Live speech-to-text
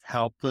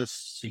helped us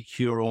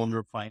secure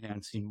owner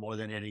financing more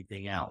than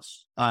anything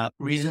else.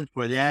 Reason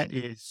for that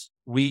is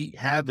we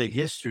have a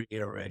history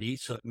already,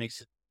 so it makes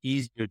it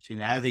easier to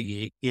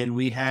navigate. And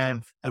we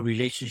have a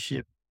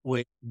relationship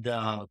with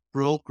the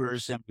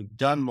brokers, and we've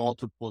done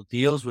multiple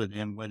deals with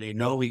them where they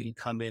know we can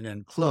come in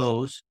and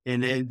close.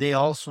 And they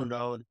also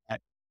know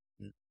that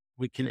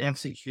we can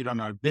execute on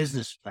our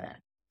business plan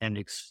and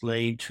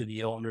explain to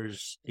the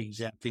owners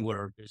exactly what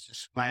our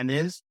business plan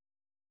is.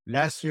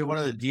 Last year, one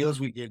of the deals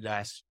we did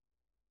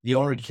the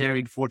owner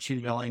carried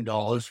 $14 million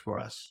for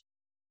us.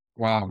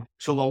 Wow.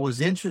 So what was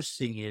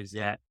interesting is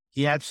that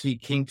he actually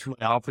came to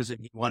my office and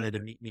he wanted to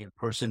meet me in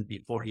person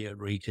before he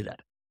agreed to that.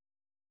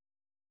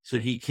 So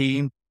he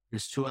came,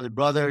 his two other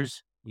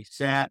brothers, we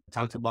sat,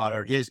 talked about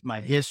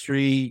my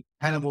history,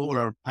 kind of what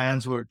our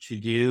plans were to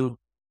do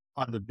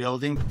on the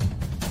building.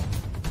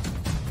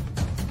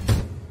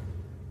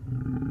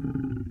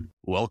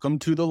 Welcome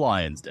to The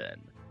Lion's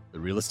Den, the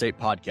real estate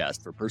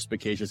podcast for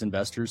perspicacious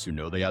investors who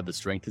know they have the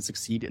strength to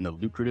succeed in the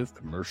lucrative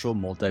commercial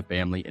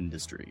multifamily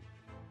industry.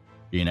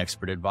 Gain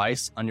expert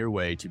advice on your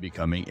way to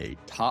becoming a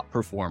top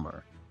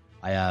performer.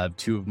 I have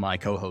two of my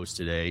co-hosts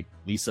today,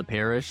 Lisa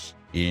Parrish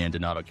and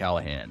Donato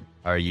Callahan.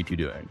 How are you two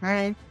doing? All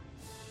right.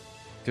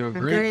 Doing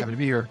great. Happy to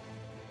be here.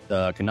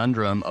 The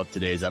conundrum of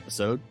today's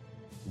episode: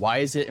 why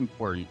is it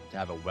important to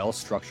have a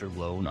well-structured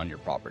loan on your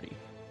property?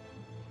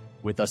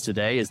 With us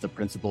today is the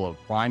principal of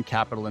Prime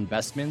Capital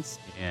Investments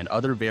and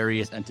other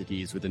various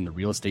entities within the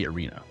real estate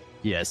arena.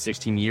 He has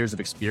 16 years of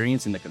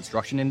experience in the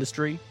construction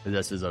industry,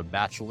 possesses a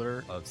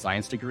Bachelor of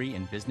Science degree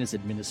in Business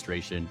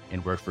Administration,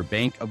 and worked for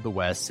Bank of the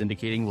West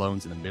syndicating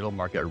loans in the middle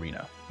market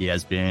arena. He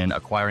has been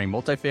acquiring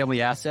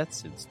multifamily assets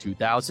since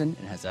 2000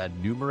 and has had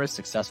numerous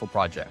successful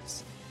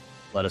projects.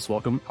 Let us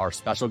welcome our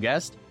special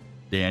guest,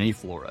 Danny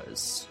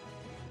Flores.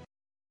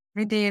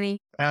 Hi, Danny.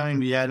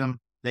 Adam,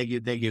 thank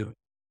you.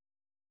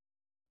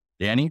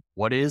 Danny,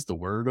 what is the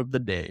word of the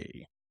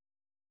day?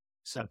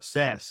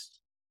 Success.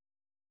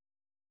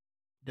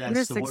 What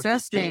does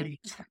success mean?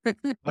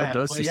 What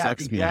does success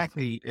mean?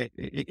 Exactly.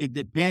 It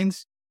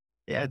depends.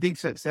 I think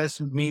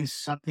success means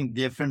something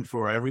different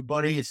for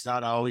everybody. It's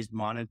not always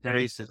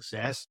monetary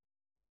success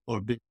or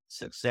business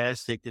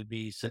success. It could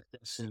be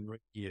success in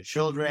your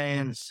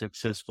children,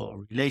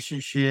 successful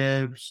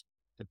relationships,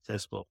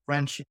 successful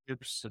friendships,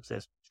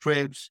 successful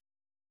trips.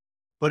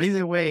 But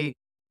either way,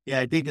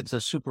 I think it's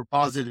a super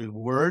positive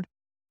word.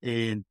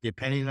 And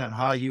depending on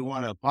how you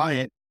want to apply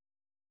it,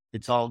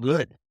 it's all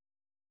good.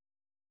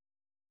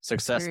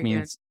 Success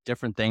means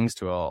different things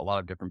to a lot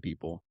of different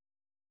people.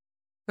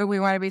 But we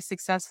want to be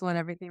successful in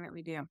everything that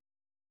we do.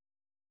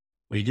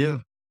 We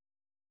do.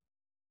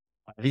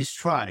 At least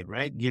try,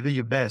 right? Give it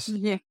your best.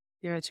 Yeah,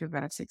 give it your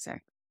best,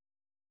 exactly.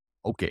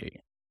 Okay.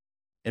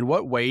 In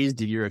what ways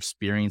did your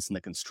experience in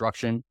the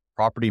construction,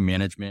 property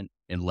management,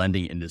 and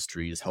lending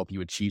industries help you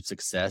achieve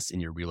success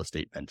in your real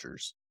estate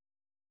ventures?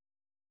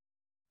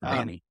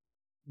 Danny.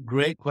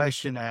 Great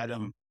question,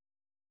 Adam.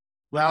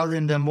 Well,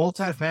 in the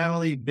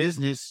multifamily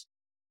business,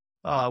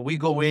 we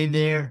go in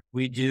there,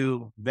 we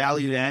do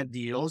value add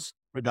deals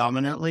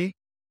predominantly.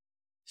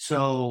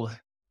 So,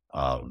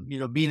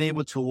 being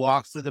able to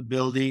walk through the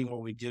building where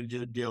we do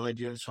due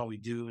diligence, when we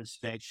do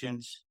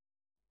inspections,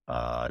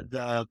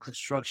 the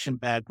construction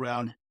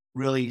background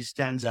really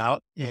stands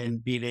out in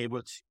being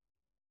able to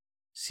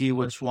see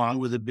what's wrong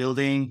with the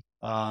building,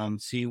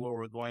 see where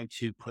we're going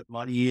to put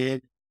money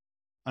in,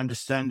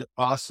 understand the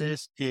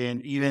process,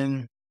 and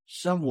even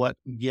somewhat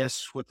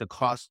guess what the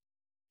cost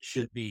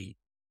should be.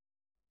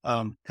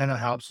 Kind of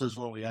helps us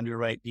when we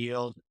underwrite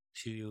deals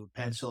to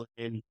pencil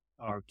in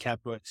our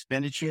capital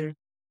expenditure.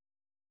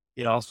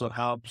 It also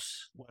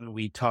helps when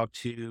we talk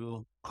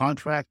to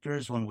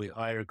contractors, when we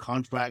hire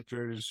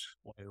contractors,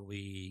 when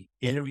we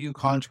interview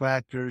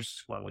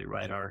contractors, when we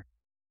write our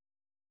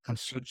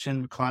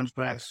construction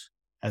contracts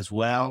as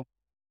well.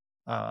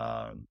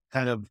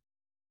 Kind of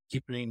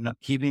keeping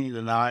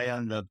an eye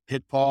on the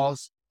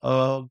pitfalls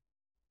of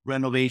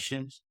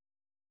renovations,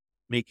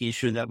 making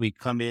sure that we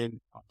come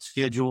in on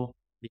schedule.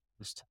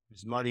 Because time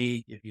is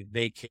money. If you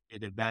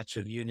vacated a batch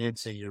of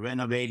units and you're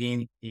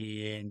renovating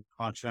and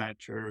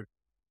contractor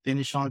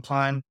finish on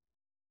time,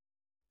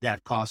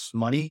 that costs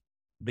money.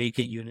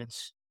 Vacant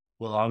units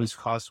will always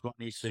cost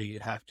money, so you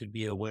have to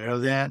be aware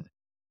of that.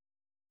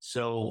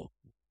 So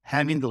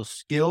having those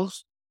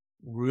skills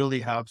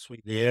really helps me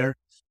there.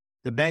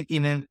 The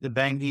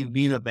banking,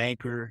 being a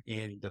banker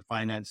and the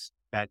finance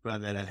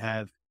background that I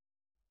have,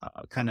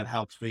 kind of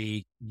helps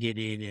me get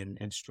in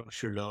and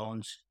structure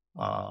loans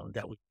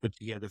that we put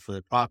together for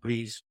the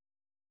properties.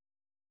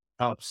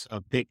 Helps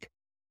pick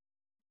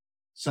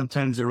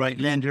sometimes the right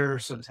lender,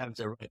 sometimes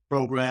the right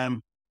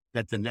program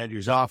that the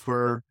lenders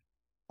offer.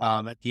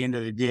 At the end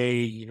of the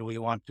day, we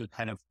want to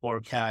kind of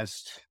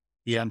forecast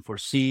the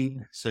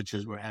unforeseen, such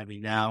as we're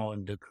having now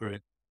in the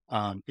current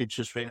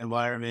interest rate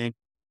environment,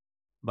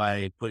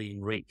 by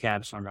putting rate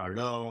caps on our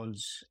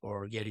loans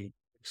or getting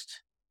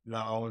fixed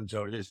loans,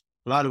 or there's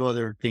a lot of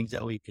other things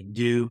that we can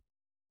do.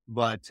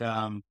 But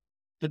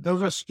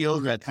those are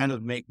skills that kind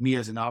of make me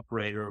as an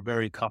operator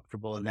very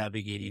comfortable in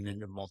navigating in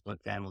the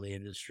multifamily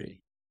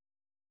industry.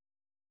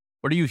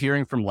 What are you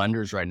hearing from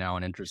lenders right now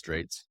on interest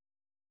rates?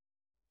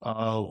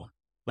 Oh,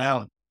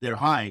 well, they're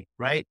high,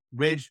 right?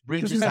 Bridge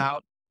is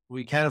out.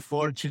 We can't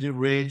afford to do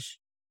bridge.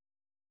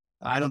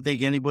 I don't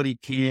think anybody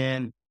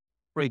can.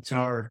 Rates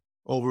are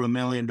over $1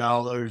 million.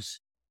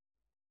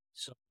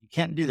 So you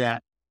can't do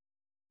that.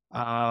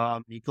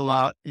 You go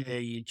out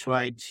and you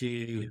try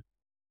to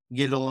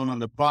get a loan on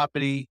the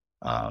property.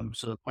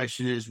 So the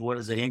question is, what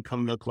does the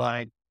income look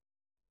like?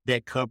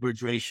 Debt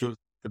coverage ratio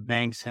the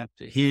banks have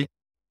to hit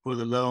for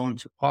the loan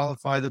to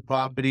qualify the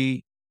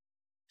property.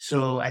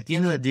 So at the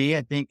end of the day,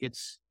 I think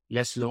it's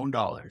less loan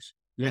dollars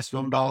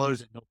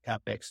and no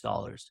CapEx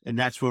dollars. And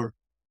that's where,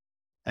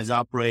 as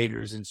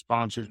operators and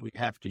sponsors, we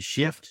have to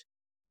shift,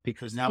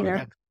 because now we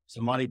have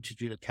some money to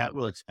do the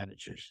capital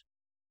expenditures.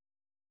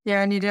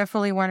 Yeah, and you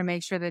definitely want to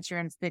make sure that you're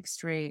in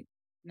fixed rate,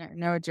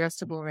 no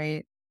adjustable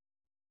rate.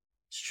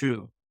 It's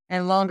true.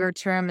 And longer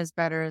term is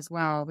better as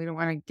well. We don't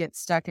want to get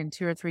stuck in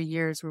 2 or 3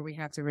 years where we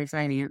have to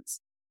refinance.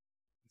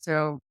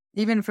 So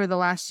even for the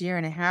last year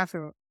and a half,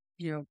 or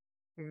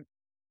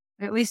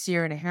at least a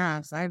year and a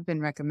half, I've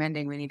been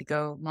recommending we need to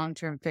go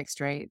long-term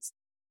fixed rates,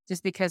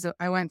 just because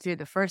I went through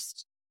the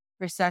first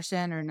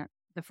recession, or not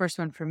the first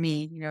one for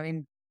me,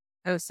 in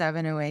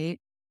 07, 08.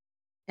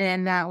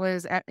 And that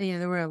was,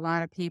 there were a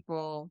lot of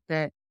people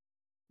that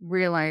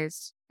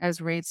realized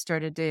as rates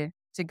started to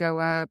go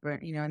up, or,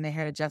 and they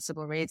had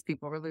adjustable rates,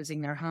 people were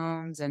losing their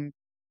homes. And,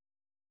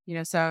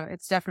 so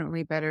it's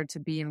definitely better to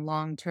be in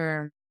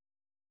long-term,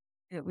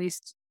 at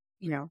least,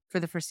 for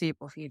the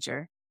foreseeable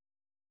future.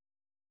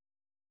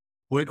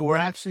 We're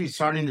actually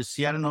starting to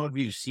see, I don't know if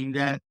you've seen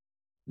that,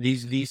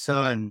 these Visa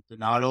and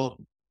Donato,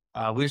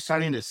 we're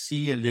starting to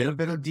see a little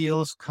bit of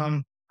deals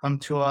come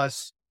to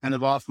us kind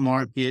of off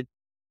market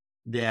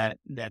that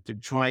they're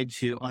trying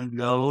to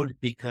unload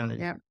because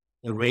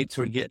the rates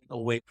are getting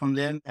away from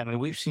them. I mean,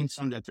 we've seen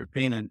some that they're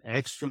paying an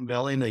extra $1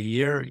 million a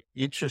year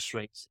interest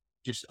rates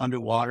just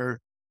underwater,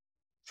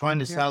 trying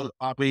to sell the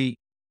property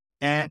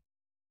and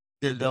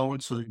the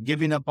loan. So they're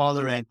giving up all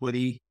their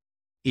equity.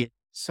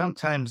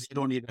 Sometimes they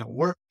don't even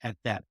work at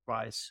that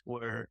price,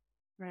 where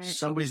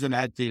somebody's going to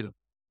have to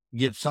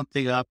give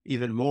something up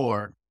even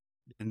more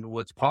than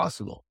what's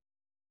possible.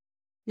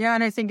 Yeah.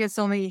 And I think it's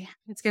going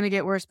to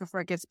get worse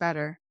before it gets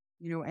better,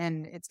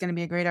 and it's going to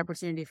be a great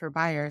opportunity for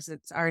buyers.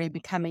 It's already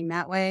becoming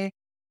that way,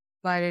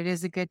 but it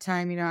is a good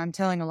time. I'm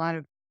telling a lot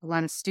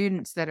of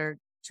students that are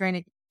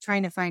trying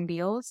to find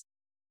deals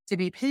to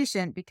be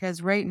patient,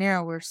 because right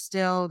now there's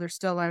still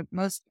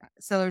most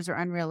sellers are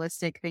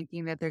unrealistic,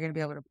 thinking that they're going to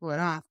be able to pull it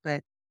off.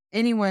 But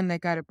anyone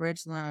that got a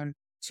bridge loan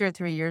 2 or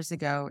 3 years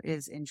ago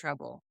is in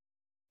trouble,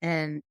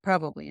 and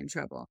probably in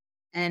trouble.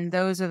 And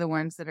those are the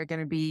ones that they're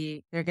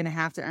going to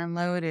have to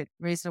unload at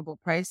reasonable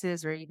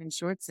prices, or even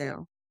short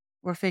sale,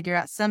 or figure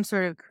out some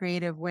sort of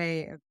creative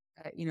way of,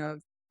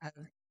 of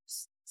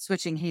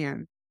switching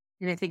hands.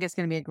 And I think it's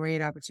going to be a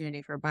great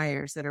opportunity for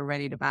buyers that are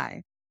ready to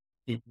buy.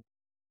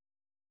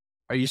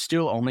 Are you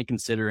still only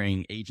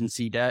considering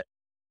agency debt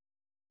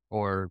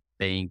or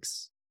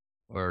banks,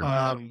 or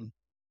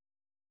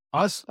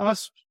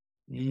us,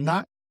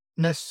 not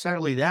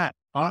necessarily that.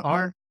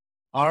 Our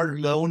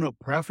loan of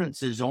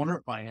preference is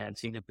owner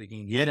financing if we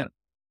can get it.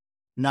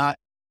 Not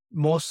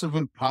most of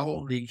them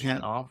probably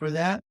can't offer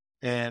that.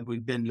 And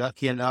we've been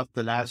lucky enough,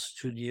 the last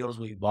 2 deals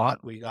we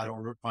bought, we got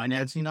owner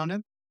financing on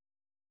them.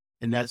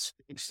 And that's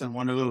fixed. And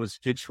one of them was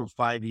fixed for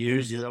 5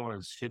 years. The other one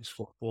was fixed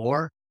for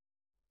 4.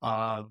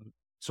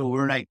 So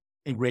we're not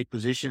in great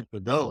position for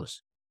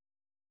those.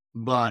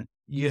 But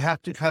you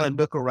have to kind of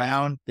look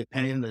around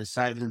depending on the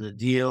size of the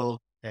deal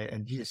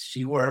and just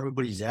see where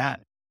everybody's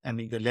at. I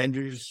mean, the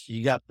lenders,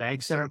 you got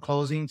banks that are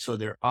closing, so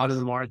they're out of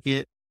the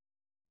market.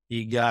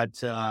 You got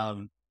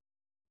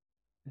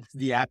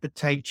the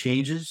appetite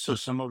changes. So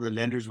some of the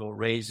lenders will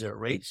raise their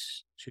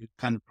rates to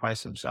kind of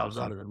price themselves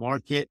out of the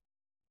market.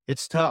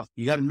 It's tough.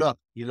 You got to look.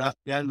 You got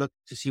to look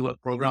to see what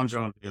programs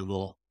are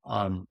available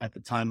at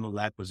the time of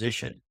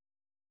acquisition.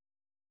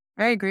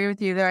 I agree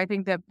with you there. I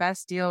think the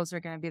best deals are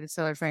going to be the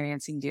seller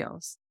financing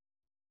deals,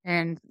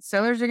 and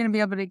sellers are going to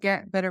be able to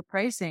get better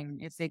pricing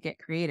if they get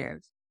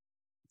creative.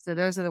 So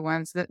those are the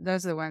ones that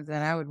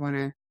I would want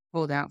to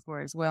hold out for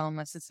as well,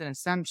 unless it's an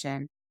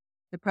assumption.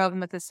 The problem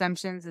with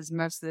assumptions is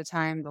most of the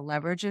time the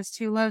leverage is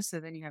too low.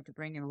 So then you have to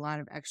bring in a lot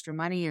of extra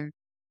money, and,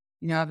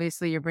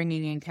 obviously you're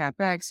bringing in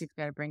CapEx. You've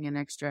got to bring in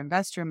extra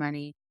investor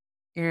money,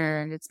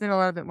 and it's been a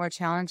little bit more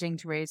challenging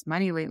to raise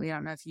money lately. I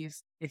don't know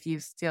if you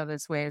feel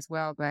this way as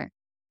well, but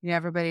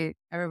everybody,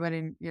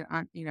 when you're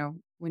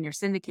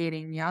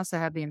syndicating, you also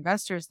have the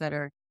investors that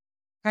are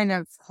kind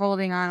of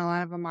holding on, a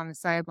lot of them on the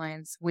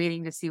sidelines,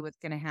 waiting to see what's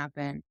going to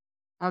happen.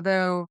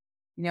 Although,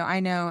 I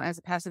know as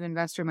a passive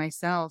investor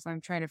myself,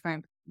 I'm trying to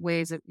find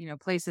ways of,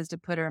 places to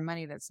put our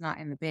money that's not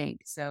in the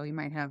bank. So you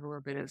might have a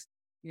little bit of,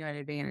 an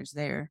advantage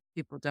there.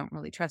 People don't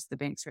really trust the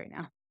banks right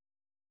now.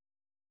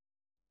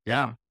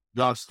 Yeah.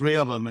 There's 3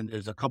 of them, and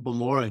there's a couple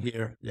more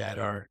here that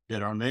are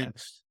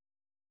next.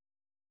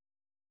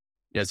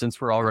 Yeah,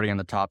 since we're already on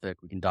the topic,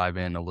 we can dive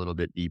in a little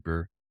bit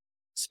deeper,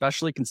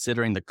 especially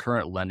considering the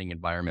current lending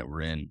environment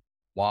we're in.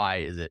 Why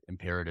is it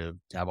imperative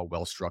to have a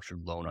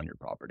well-structured loan on your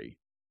property?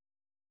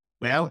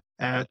 Well,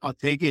 I'll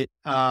take it.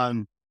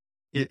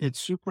 It's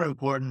super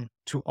important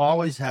to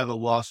always have a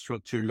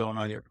well-structured loan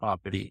on your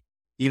property,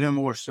 even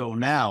more so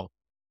now.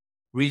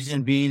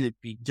 Reason being, if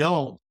you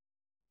don't,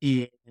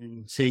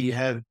 and say you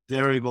have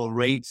variable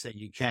rates that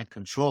you can't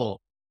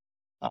control,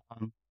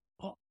 um,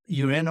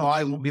 your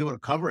NOI won't be able to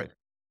cover it.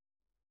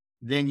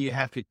 Then you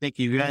have to think,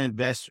 if you're an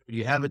investor,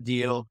 you have a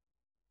deal,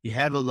 you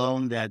have a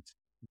loan that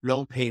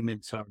loan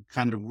payments are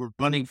kind of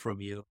running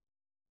from you,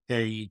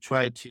 and you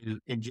try to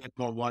inject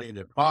more money in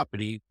the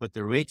property, but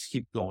the rates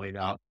keep going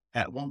up.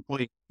 At one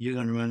point, you're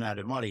going to run out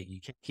of money. You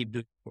can't keep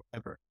doing it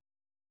forever.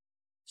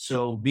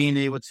 So being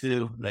able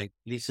to, like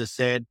Lisa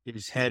said,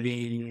 is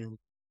having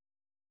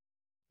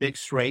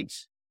fixed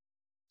rates.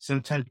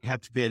 Sometimes you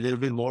have to pay a little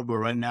bit more, but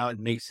right now it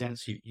makes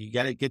sense. You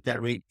got to get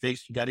that rate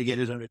fixed. You got to get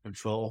it under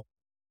control.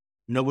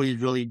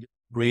 Nobody's really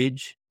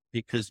bridge,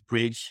 because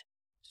bridge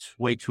is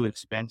way too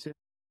expensive.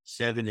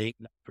 7, 8,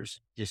 9%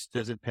 just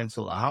doesn't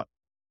pencil out.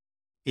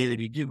 And if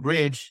you do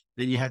bridge,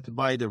 then you have to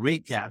buy the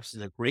rate caps,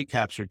 and the rate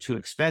caps are too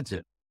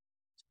expensive.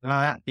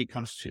 Now that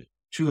becomes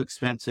too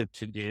expensive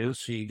to do.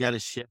 So you got to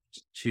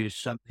shift to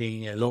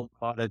something, a loan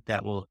product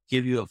that will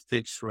give you a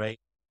fixed rate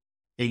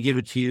and give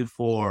it to you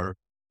for,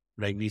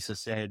 like Lisa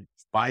said,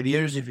 5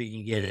 years if you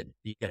can get it.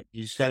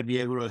 You just got to be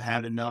able to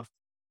have enough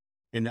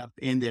in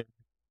there,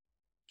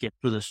 get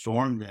through the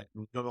storm that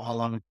we don't know how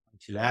long it's going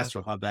to last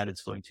or how bad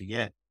it's going to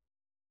get.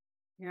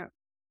 Yeah.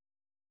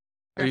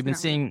 Have you been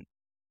Definitely.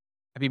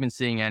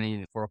 seeing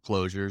any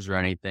foreclosures or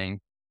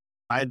anything?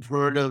 I've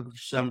heard of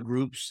some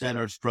groups that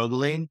are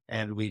struggling,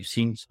 and we've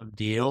seen some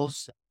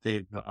deals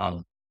they've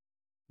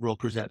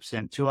brokers have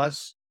sent to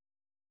us.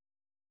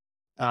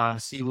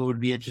 See what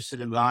would be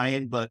interested in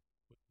buying, but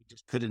we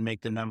just couldn't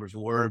make the numbers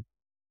work.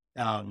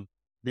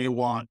 They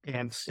want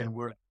amps, and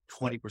we're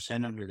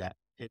 20% under that.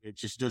 It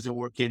just doesn't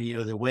work any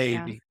other way.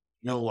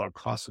 Yeah. Our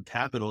cost of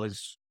capital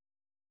is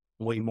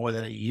way more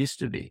than it used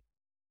to be.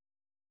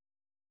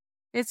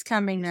 It's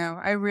coming though.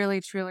 I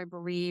really truly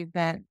believe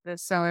that the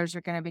sellers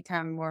are going to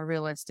become more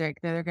realistic.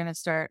 That they're going to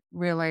start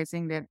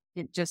realizing that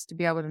just to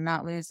be able to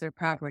not lose their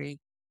property,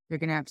 they're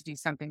going to have to do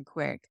something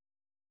quick.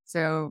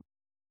 So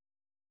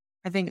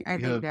I think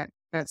that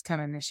that's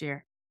coming this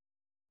year.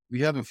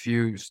 We have a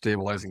few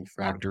stabilizing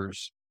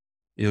factors,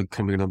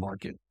 coming to the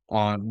market.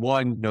 On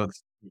one,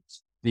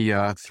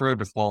 the threat of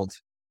default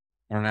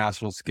on a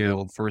national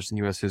scale, first in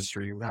U.S.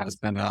 history, has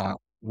been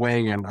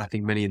weighing in, I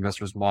think, many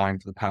investors'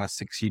 mind for the past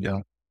 60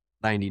 to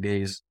 90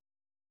 days.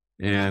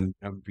 And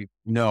we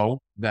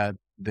know that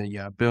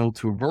the bill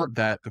to avert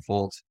that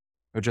default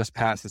just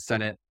passed the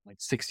Senate, like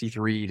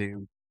 63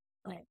 to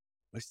like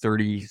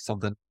 30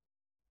 something,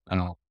 I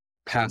don't know,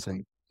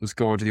 passing. Let's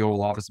go into the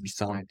Oval Office to be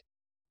signed.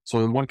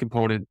 So in one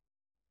component,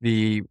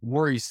 the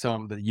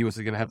worrisome that the U.S.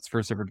 is going to have its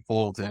first ever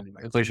default and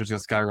inflation is going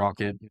to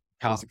skyrocket,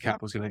 cost of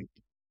capital is going to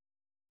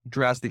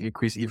drastically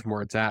increase even from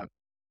where it's at.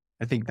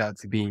 I think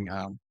that's being,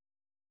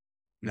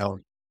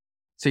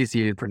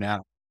 satiated for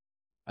now.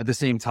 At the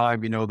same time,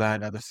 we know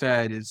that the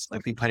Fed is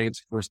likely planning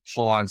its first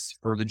pause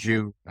for the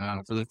June,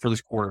 for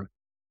this quarter.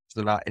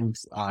 So they're not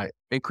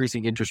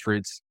increasing interest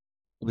rates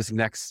for this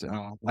next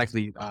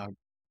likely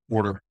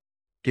quarter,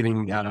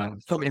 giving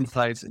some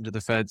insights into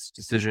the Fed's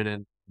decision,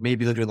 and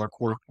maybe they'll do their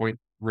quarter point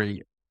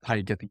rate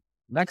hike at the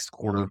next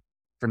quarter.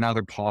 For now,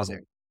 they're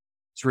pausing.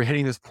 So we're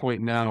hitting this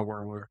point now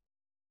where we're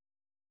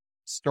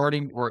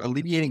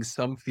alleviating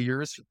some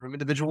fears from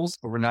individuals,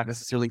 but we're not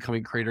necessarily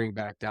cratering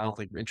back down,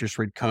 like interest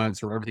rate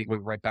cuts or everything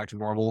going right back to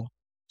normal.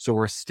 So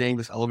we're staying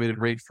this elevated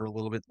rate for a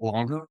little bit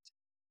longer.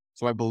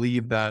 So I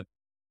believe that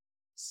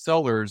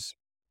sellers,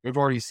 we've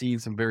already seen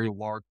some very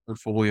large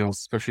portfolios,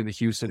 especially in the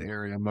Houston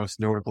area, most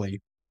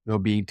notably,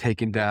 being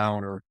taken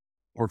down, or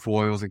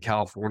portfolios in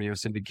California,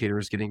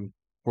 syndicators getting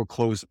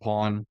foreclosed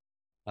upon.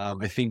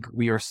 I think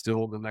we are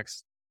still in the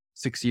next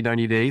 60,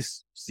 90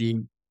 days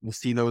we'll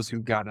see those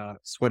who got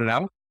sweated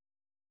out,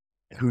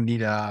 who need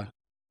their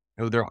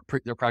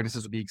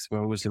practices will be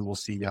exposed, and we'll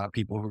see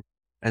people who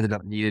ended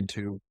up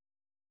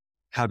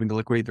having to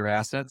liquidate their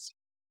assets.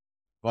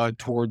 But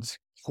towards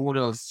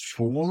quarter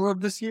 4 of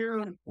this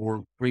year,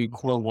 or maybe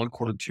quarter 1,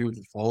 quarter 2 of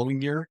the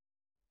following year,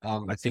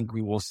 I think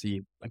we will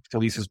see, like to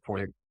Lisa's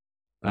point,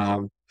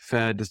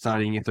 Fed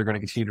deciding if they're going to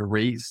continue to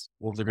raise,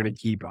 or if they're going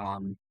to keep,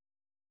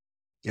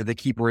 if they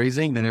keep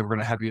raising, then we're going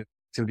to have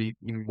to be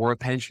even more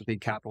attention. I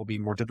think capital will be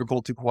more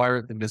difficult to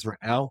acquire than it is right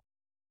now.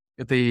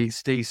 If they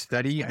stay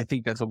steady, I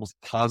think that's almost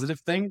a positive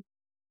thing.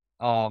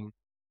 So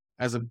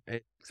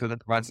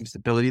that provides some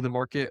stability in the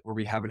market where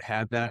we haven't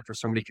had that for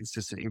so many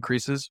consistent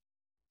increases.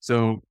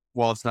 So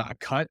while it's not a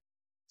cut,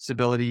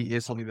 stability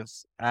is something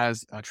that's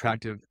as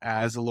attractive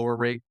as a lower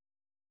rate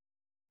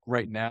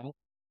right now.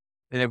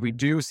 And if we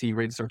do see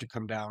rates start to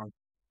come down,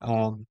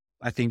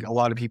 I think a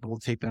lot of people will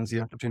take that as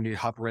the opportunity to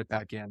hop right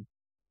back in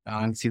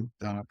and see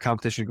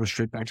competition go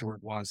straight back to where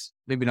it was.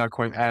 Maybe not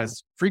quite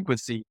as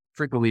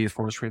frequently as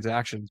far as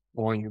transactions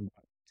volume.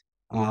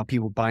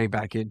 people buying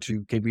back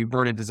into, okay, we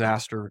burn a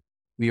disaster.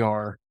 We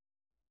are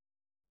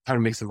trying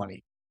to make some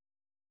money.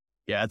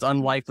 Yeah, it's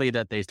unlikely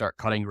that they start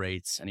cutting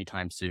rates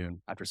anytime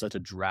soon after such a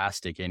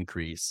drastic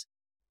increase,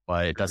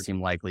 but it does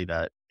seem likely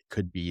that it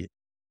could be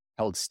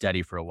held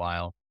steady for a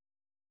while.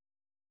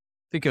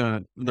 I think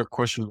another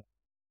question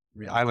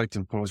I like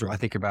to pose or I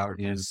think about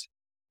is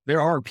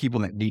there are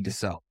people that need to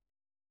sell.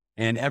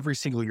 And every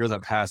single year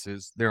that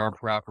passes, there are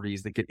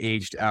properties that get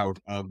aged out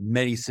of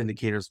many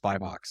syndicators buy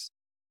box,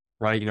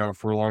 right?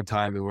 For a long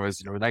time, it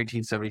was,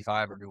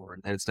 1975 or newer,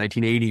 and then it's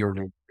 1980 or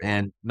newer,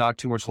 and not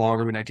too much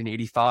longer,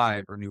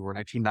 1985 or newer,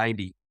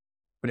 1990.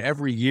 But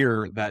every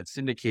year that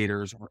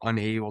syndicators are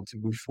unable to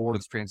move forward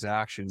with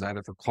transactions,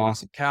 either for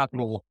cost of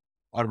capital,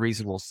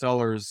 unreasonable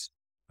sellers,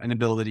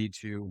 inability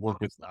to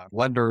work with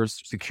lenders,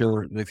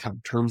 secure the kind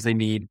of terms they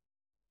need.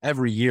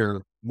 Every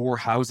year, more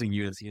housing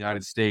units in the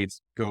United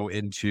States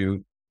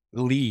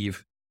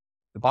leave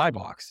the buy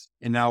box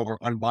and now are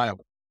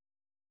unviable.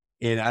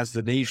 And as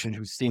the nation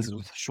who sees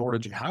with a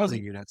shortage of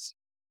housing units,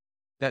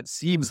 that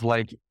seems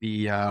like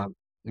the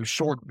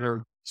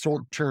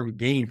short-term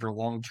gain for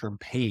long-term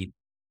pain,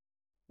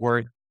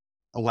 where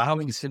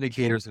allowing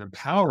syndicators and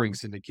empowering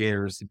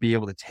syndicators to be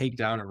able to take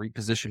down and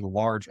reposition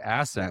large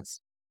assets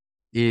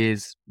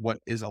is what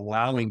is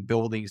allowing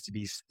buildings to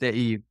be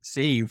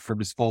saved from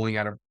just falling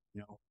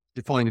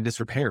into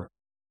disrepair,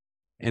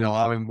 and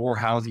allowing more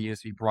housing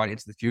units to be brought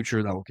into the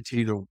future that will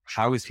continue to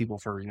house people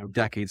for,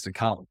 decades to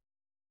come.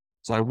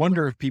 So I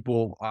wonder if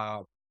people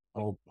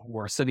who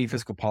are studying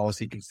fiscal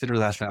policy consider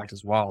that fact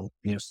as well.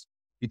 You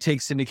take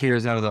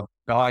syndicators out of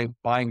the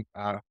buying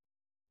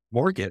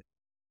market,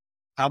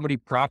 how many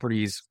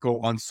properties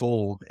go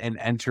unsold and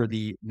enter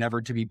the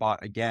never to be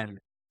bought again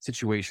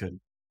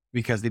situation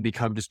because they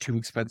become just too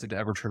expensive to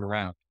ever turn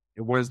around?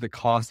 And what is the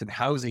cost in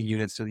housing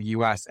units to the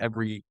U.S.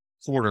 every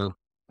quarter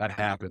that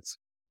happens?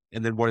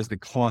 And then what is the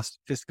cost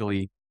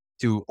fiscally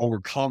to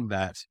overcome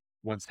that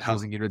once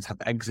housing units have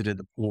exited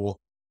the pool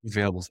of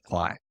available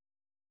supply?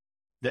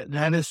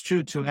 That is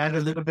true. To add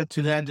a little bit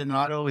to that,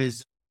 Donato,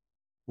 is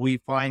we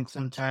find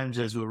sometimes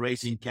as we're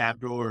raising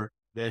capital or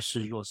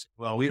investors will say,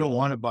 well, we don't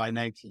want to buy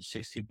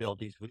 1960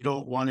 buildings. We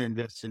don't want to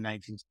invest in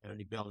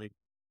 1970 buildings.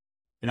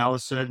 And all of a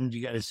sudden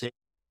you got to say,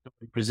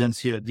 somebody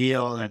presents you a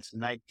deal that's a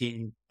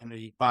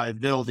 1975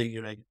 building.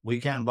 You're like,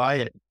 we can't buy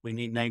it. We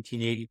need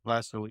 1980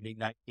 plus, or we need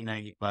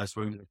 1990 plus,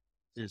 or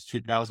it's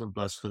 2000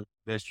 plus for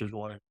investors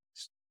want it.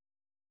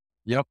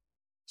 Yep.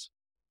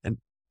 And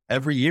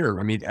every year,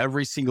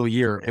 every single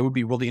year, it would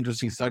be a really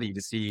interesting study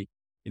to see,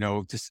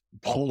 just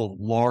pull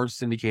large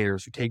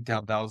syndicators who take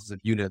down thousands of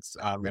units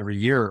every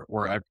year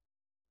or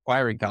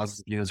acquiring thousands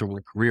of units over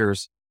their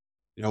careers.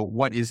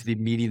 What is the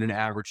median and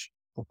average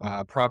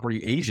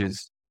property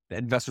ages that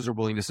investors are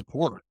willing to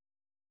support?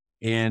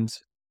 And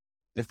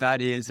if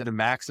that is at a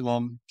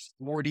maximum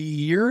 40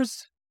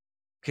 years,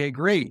 okay,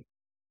 great.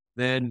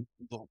 Then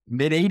the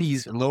mid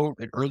 80s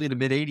and early to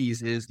mid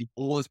 80s is the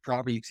oldest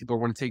property people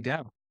want to take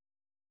down.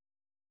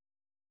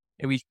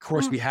 And we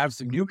have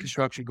some new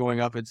construction going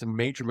up in some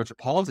major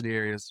metropolitan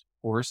areas,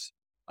 of course,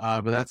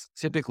 but that's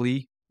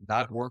typically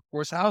not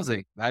workforce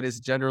housing. That is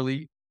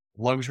generally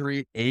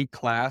luxury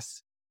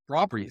A-class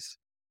properties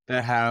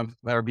that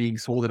are being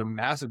sold at a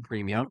massive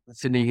premium that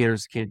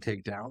syndicators can't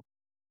take down.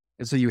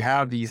 And so you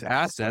have these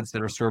assets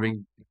that are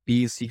serving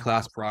B,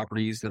 C-class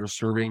properties that are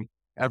serving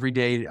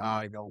everyday,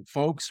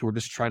 folks who are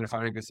just trying to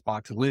find a good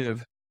spot to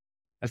live.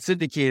 And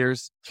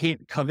syndicators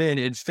can't come in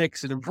and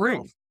fix and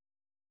improve.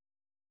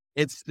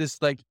 It's this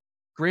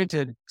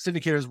granted,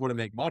 syndicators want to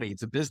make money.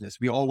 It's a business.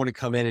 We all want to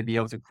come in and be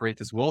able to create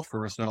this wealth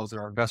for ourselves and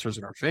our investors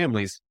and our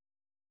families.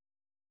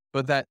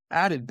 But that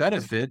added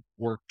benefit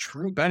or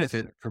true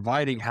benefit of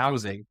providing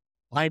housing,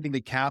 finding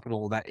the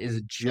capital that is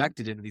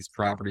injected into these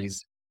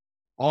properties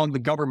on the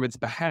government's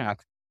behalf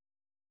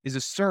is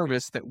a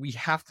service that we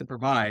have to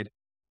provide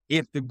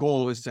if the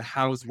goal is to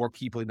house more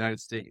people in the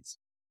United States.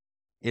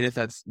 And if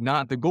that's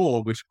not the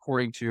goal, which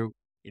according to,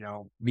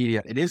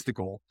 media, it is the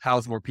goal,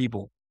 house more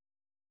people.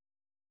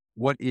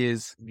 What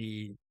is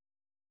the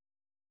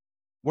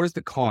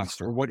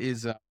cost, or what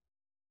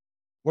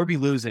are we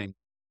losing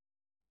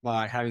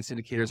by having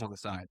syndicators on the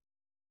side?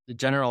 The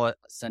general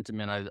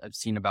sentiment I've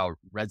seen about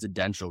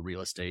residential real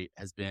estate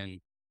has been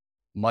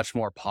much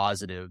more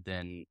positive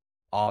than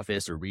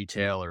office or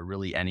retail or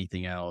really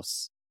anything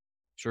else.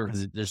 Sure,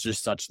 because there's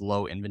just such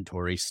low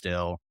inventory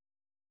still.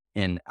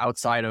 And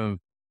outside of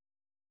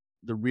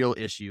the real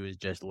issue is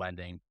just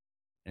lending.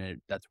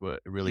 And that's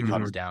what it really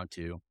comes down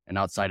to. And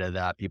outside of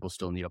that, people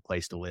still need a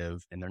place to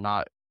live, and they're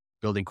not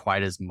building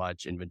quite as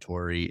much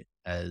inventory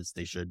as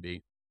they should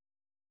be.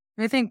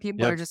 I think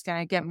people are just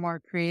going to get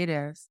more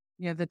creative.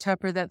 The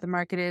tougher that the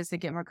market is, they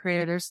get more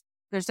creative.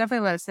 There's definitely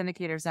a lot of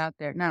syndicators out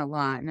there. Not a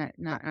lot,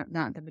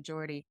 not the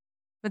majority,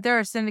 but there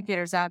are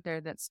syndicators out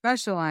there that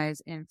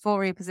specialize in full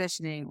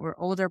repositioning or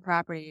older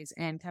properties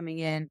and coming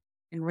in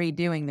and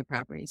redoing the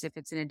properties. If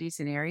it's in a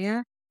decent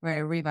area, right,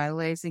 a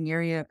revitalizing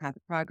area, a path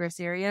of progress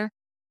area,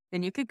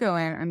 then you could go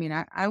in. I mean,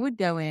 I would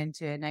go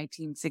into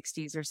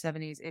 1960s or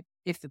 70s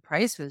if the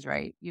price was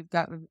right. You've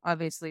got,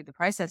 obviously the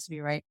price has to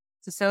be right.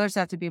 So sellers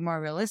have to be more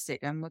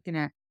realistic. I'm looking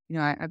at,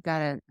 I've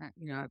got a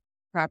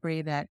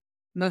property that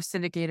most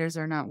syndicators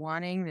are not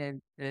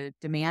wanting. The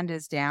demand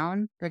is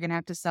down. They're going to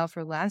have to sell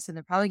for less, and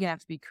they're probably going to have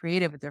to be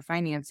creative with their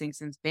financing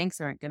since banks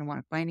aren't going to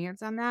want to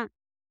finance on that.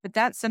 But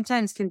that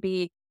sometimes can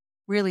be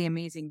really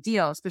amazing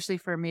deal, especially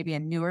for maybe a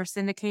newer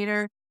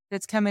syndicator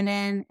that's coming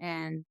in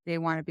and they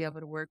want to be able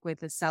to work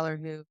with a seller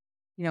who,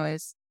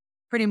 is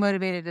pretty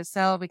motivated to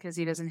sell because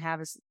he doesn't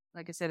have,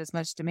 like I said, as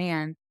much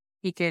demand.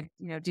 He could,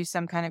 do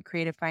some kind of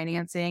creative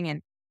financing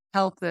and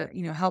help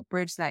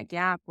bridge that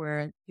gap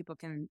where people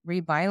can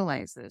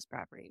revitalize those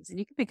properties. And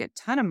you can make a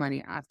ton of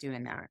money off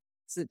doing that.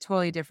 It's a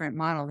totally different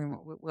model than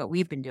what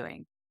we've been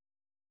doing.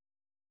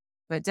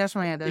 But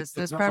definitely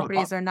those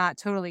properties are not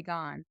totally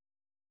gone.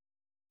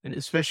 And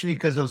especially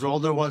because those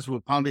older ones will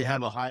probably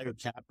have a higher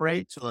cap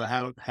rate. So they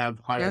have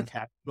higher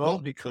capital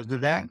because of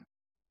that,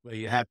 where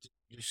you have to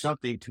do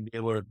something to be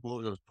able to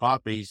move those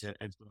properties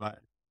and provide.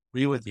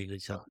 Agree with you,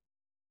 Lisa.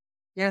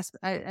 Yes,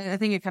 I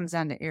think it comes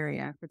down to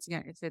area.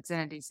 If it's in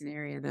a decent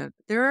area, though,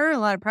 there are a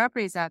lot of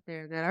properties out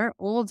there that are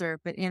older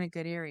but in a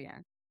good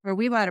area. Where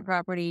we bought a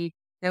property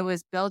that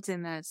was built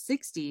in the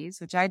 '60s,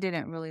 which I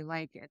didn't really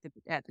like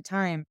at the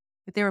time,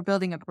 but they were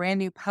building a brand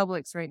new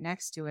Publix right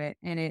next to it,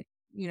 and it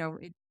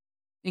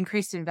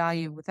increased in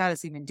value without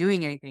us even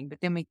doing anything.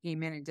 But then we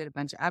came in and did a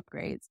bunch of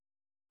upgrades.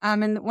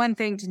 And one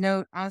thing to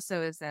note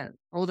also is that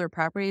older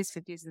properties,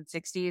 50s and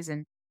 60s,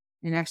 and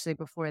actually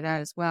before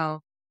that as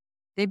well,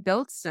 they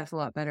built stuff a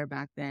lot better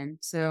back then.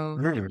 So,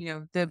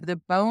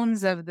 the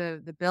bones of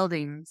the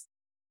buildings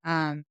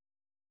can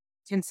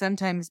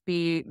sometimes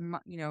be,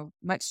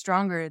 much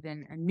stronger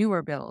than a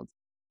newer build.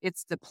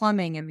 It's the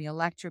plumbing and the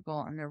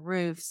electrical and the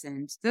roofs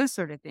and those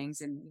sort of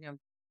things. And,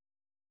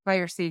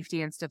 fire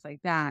safety and stuff like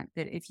that,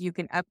 that if you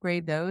can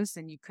upgrade those,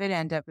 then you could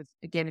end up with,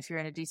 again, if you're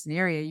in a decent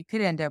area, you could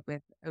end up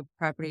with a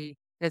property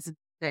that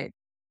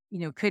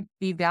could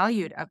be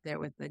valued up there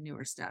with the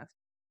newer stuff.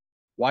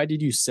 Why did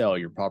you sell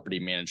your property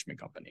management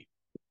company?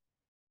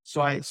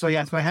 So I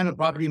had a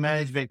property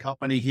management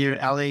company here,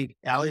 LA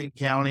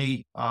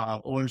County,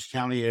 Orange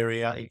County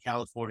area in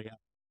California,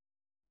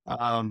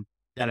 that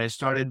I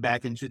started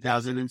back in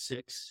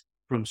 2006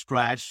 from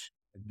scratch,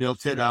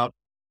 built it up,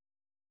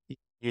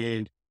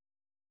 and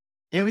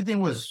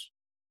everything was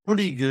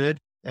pretty good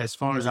as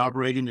far as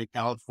operating in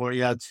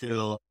California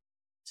till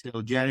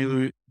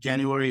January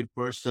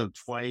 1st of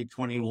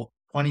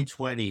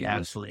 2020,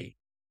 actually.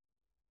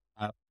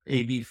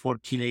 AB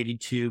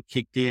 1482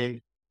 kicked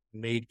in,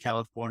 made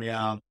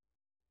California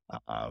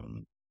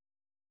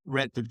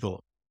rent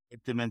control,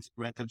 implemented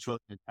rent control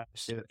in the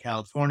state of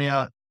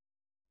California.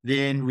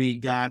 Then we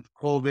got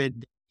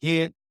COVID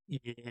hit,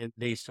 and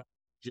they started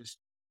just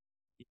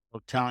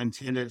telling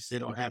tenants they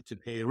don't have to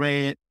pay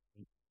rent,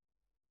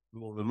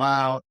 move them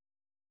out.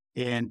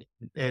 And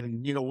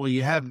when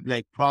you have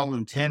like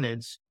problem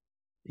tenants,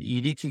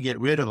 you need to get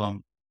rid of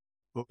them.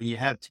 But when you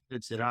have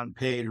tenants that aren't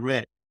paying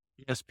rent,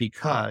 just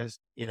because,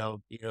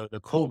 the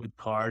COVID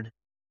card,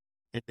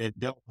 and they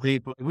don't pay,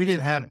 we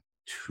didn't have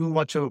too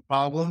much of a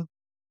problem,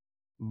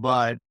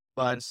 but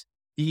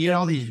you get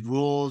all these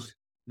rules,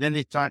 then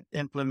they start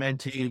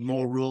implementing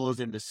more rules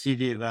in the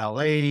city of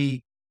LA,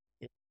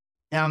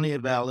 county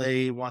of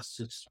LA wants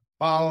to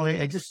follow it,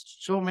 and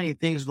just so many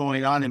things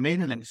going on. It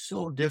made it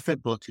so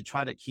difficult to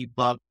try to keep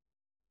up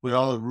with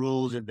all the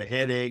rules and the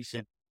headaches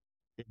and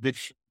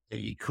eviction that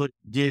you couldn't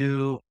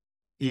do.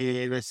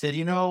 And I said,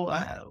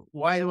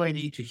 why do I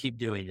need to keep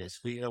doing this?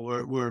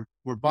 We're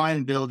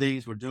buying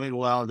buildings, we're doing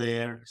well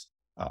there.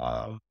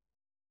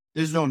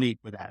 There's no need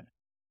for that.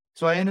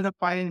 So I ended up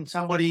finding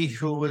somebody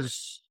who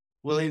was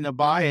willing to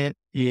buy it,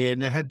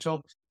 and I had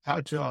talked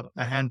out to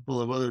a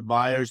handful of other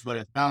buyers, but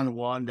I found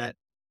one that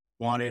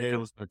wanted it,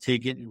 was going to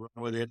take it and run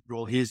with it,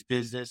 grow his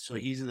business. So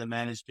he's in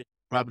the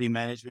property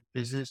management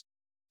business.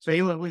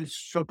 So we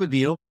struck a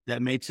deal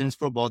that made sense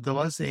for both of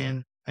us,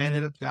 and I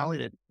ended up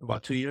selling it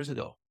about 2 years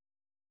ago.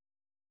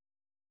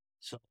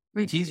 So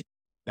it's easy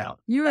now.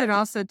 You had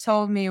also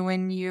told me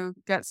when you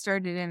got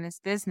started in this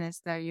business,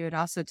 though, you had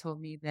also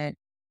told me that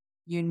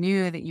you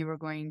knew that you were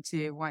going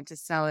to want to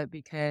sell it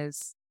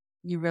because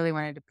you really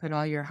wanted to put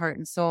all your heart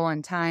and soul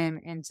and time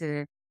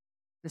into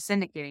the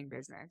syndicating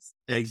business.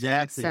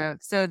 Exactly.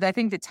 So I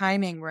think the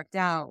timing worked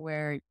out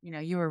where,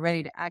 you were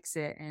ready to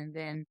exit, and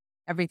then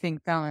everything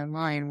fell in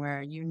line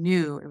where you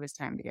knew it was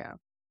time to go.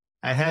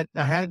 I had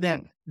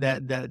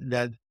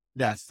that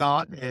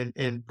thought,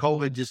 and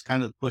COVID just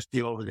kind of pushed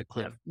me over the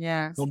cliff.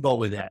 Yeah. Don't go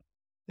with that.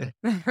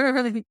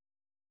 That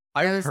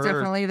was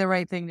definitely the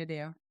right thing to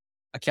do.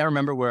 I can't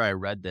remember where I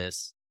read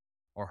this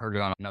or heard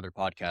it on another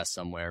podcast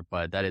somewhere,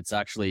 but that it's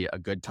actually a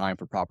good time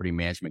for property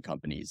management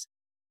companies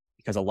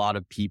because a lot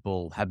of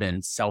people have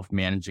been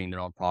self-managing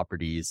their own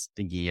properties,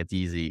 thinking it's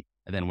easy.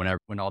 And then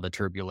when all the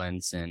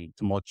turbulence and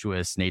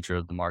tumultuous nature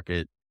of the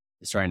market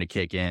is starting to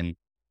kick in,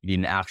 You need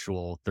an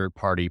actual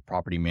third-party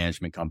property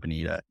management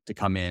company to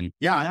come in.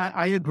 Yeah,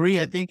 I agree.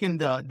 I think in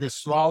the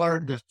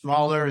smaller,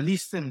 at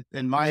least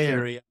in my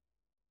area,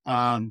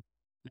 mom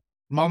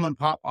and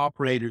pop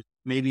operators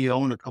maybe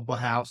own a couple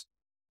houses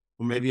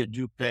or maybe a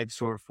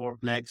duplex or a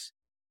fourplex.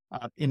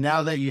 And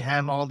now that you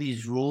have all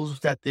these rules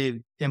that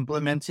they've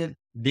implemented,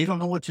 they don't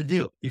know what to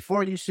do.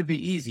 Before it used to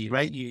be easy,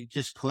 right? You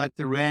just collect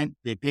the rent,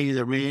 they pay you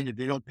the rent. If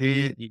they don't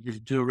pay it, you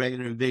just do a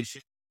regular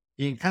eviction.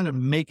 You can kind of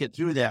make it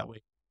through that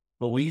way.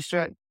 But when you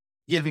start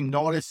giving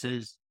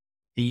notices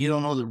and you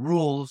don't know the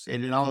rules,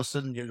 and then all of a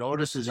sudden your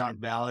notices aren't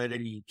valid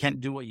and you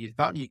can't do what you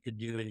thought you could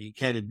do and you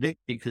can't evict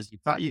because you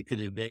thought you could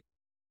evict,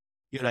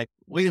 you're like,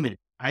 wait a minute,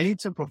 I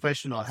need some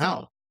professional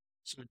help.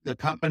 So the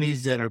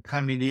companies that are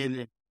coming in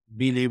and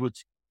being able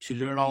to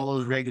learn all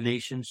those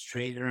regulations,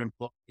 train their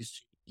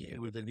employees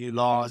with the new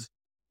laws,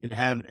 and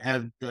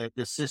have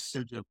the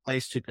systems in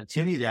place to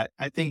continue that,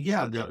 I think,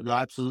 yeah, they'll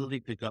absolutely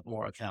pick up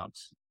more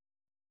accounts.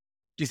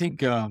 Do you think,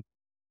 going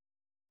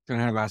to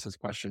have asked this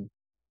question,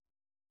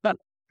 not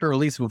for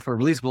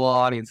releasable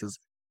audiences,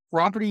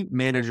 property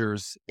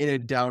managers in a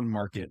down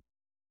market,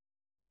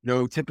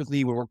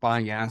 typically when we're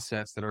buying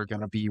assets that are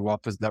going to be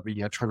that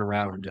we turn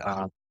around,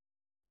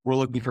 we're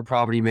looking for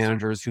property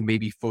managers who may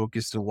be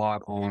focused a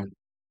lot on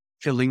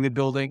filling the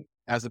building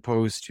as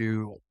opposed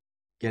to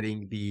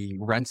getting the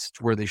rents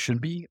to where they should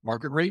be,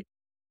 market rate.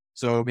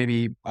 So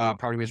maybe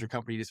property management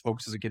company just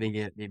focuses on getting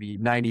it maybe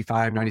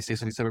 95,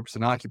 96,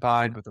 97%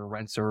 occupied, but their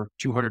rents are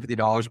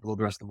 $250 below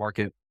the rest of the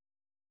market.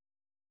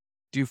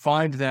 Do you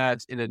find that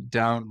in a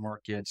down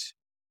market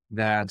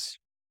that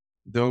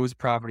those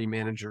property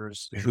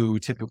managers who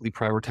typically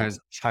prioritize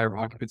higher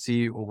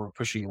occupancy over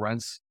pushing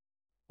rents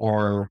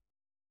are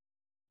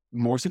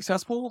more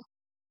successful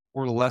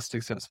or less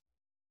successful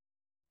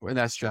in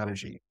that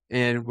strategy?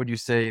 And would you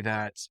say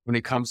that when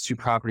it comes to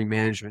property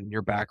management in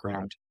your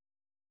background,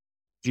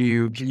 can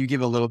you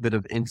give a little bit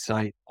of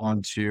insight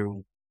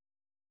onto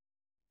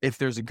if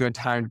there's a good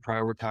time to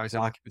prioritize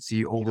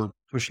occupancy over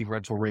pushing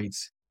rental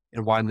rates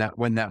and when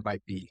that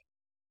might be?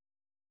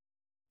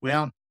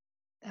 Well,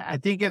 I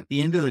think at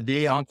the end of the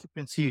day,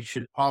 occupancy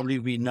should probably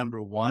be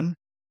number one.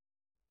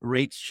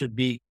 Rates should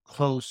be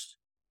close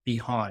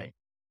behind.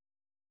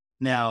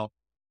 Now,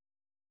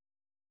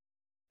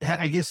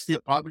 I guess the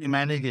property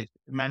management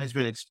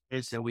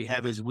experience that we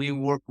have is we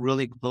work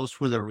really close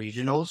with the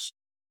regionals,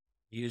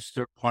 use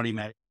third-party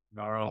management in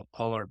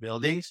all our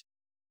buildings.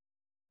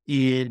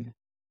 And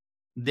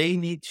they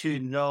need to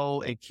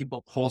know and keep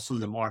a pulse on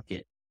the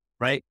market,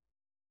 right?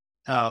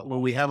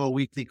 When we have our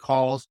weekly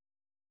calls,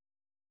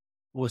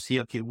 we'll see,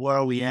 okay, where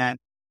are we at?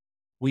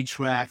 We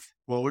track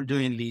what we're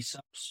doing lease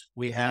ups.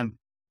 We have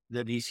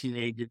the leasing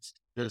agents,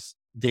 just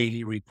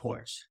daily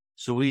reports.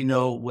 So we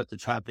know what the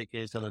traffic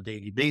is on a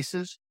daily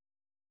basis.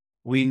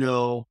 We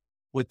know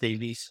what they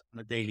lease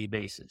on a daily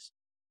basis.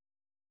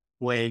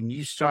 When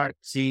you start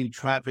seeing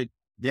traffic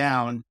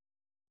down,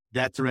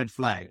 that's a red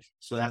flag.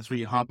 So that's where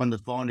you hop on the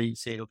phone and you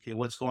say, okay,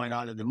 what's going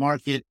on in the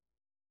market?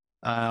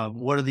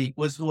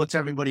 What's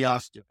everybody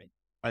else doing?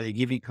 Are they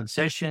giving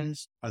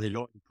concessions? Are they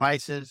lowering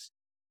prices?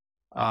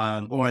 Or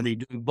are they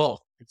doing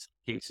both in some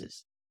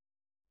cases?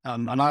 A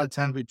lot of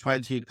times we try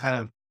to kind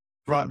of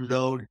front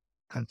load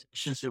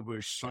concessions if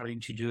we're starting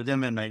to do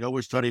them. And I know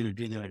we're starting to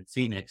do them in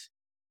Phoenix,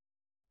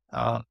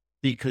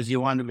 because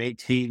you want to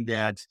maintain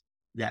that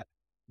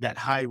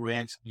high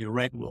rent. Your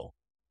rent will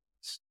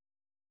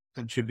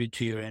contribute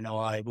to your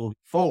NOI moving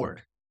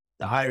forward.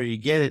 The higher you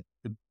get it,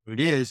 the better it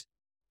is,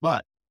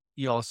 but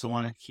you also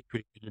want to keep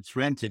your units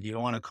rented. You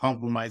don't want to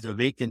compromise a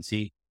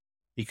vacancy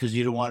because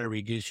you don't want to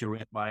reduce your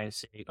rent by,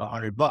 say,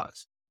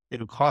 $100.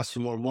 It'll cost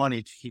you more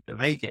money to keep it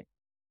vacant.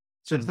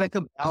 So it's like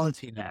a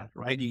balancing act,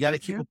 right? You got to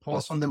keep a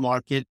pulse on the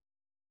market.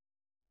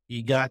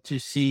 You got to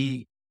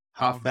see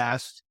how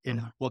fast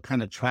and what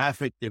kind of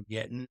traffic they're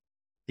getting.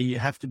 And you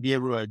have to be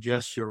able to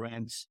adjust your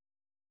rents,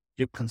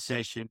 your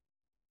concession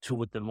to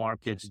what the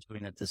market's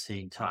doing at the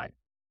same time.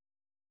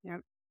 Yep.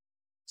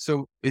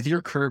 So with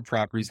your current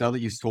properties, now that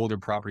you've sold your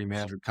property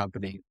management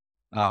company,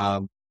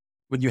 when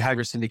you have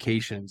your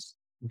syndications,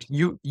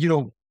 you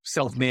don't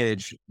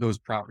self-manage those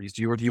properties,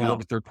 do you? Or do you work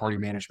with third-party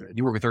management? Do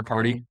you work with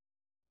third-party?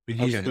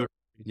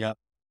 Yeah.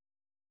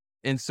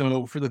 And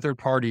so for the third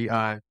party,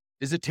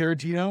 is it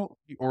Tarantino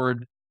or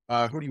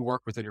who do you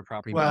work with in your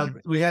property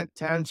management? We had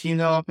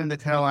Tarantino up in the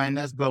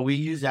Carolinas, but we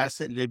use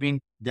Asset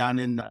Living down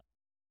in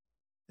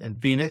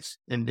Phoenix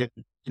and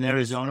in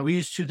Arizona. We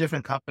use two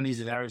different companies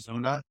in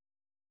Arizona.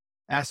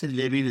 Asset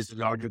Living is a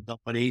larger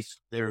company. So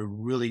they're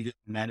really good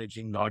at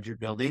managing larger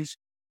buildings.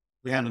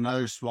 We have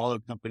another smaller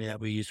company that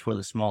we use for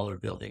the smaller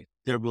building.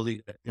 They're really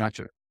good.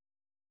 Gotcha.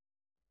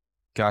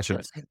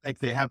 Like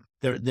they have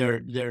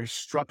their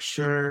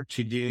structure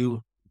to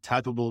do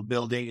typeable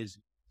building is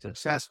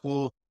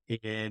successful,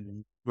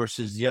 and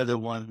versus the other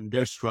one,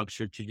 their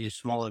structure to do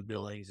smaller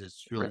buildings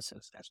is really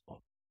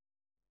successful.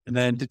 And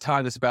then to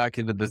tie this back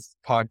into this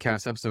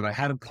podcast episode, I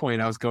had a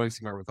point. I was going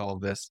somewhere with all of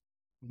this.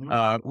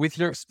 Mm-hmm. With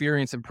your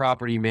experience in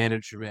property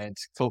management,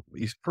 so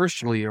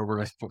personally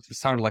over, it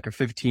sounded like a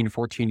 15,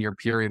 14-year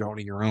period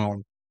owning your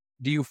own.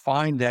 do you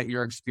find that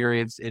your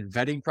experience in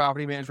vetting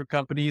property management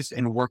companies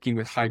and working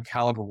with high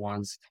caliber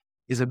ones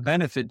is a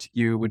benefit to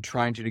you when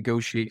trying to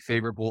negotiate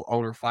favorable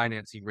owner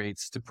financing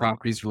rates to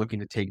properties you're looking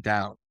to take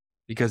down?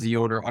 Because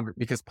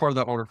because part of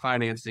the owner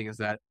financing is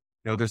that,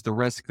 there's the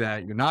risk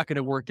that you're not going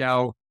to work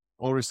out,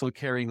 owner's still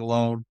carrying the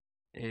loan,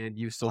 and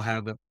you still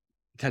have the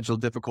potential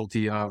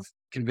difficulty of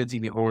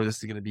convincing the owner this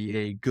is going to be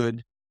a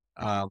good,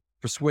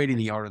 persuading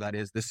the owner that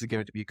is, this is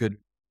going to be a good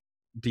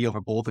deal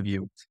for both of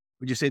you.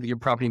 Would you say that your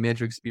property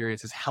management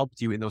experience has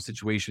helped you in those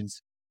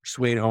situations,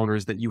 persuade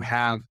owners that you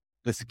have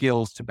the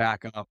skills to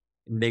back up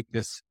and make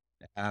this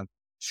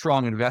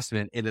strong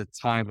investment in a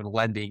time when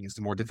lending is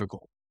more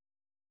difficult?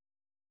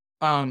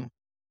 I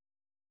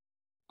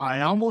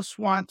almost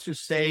want to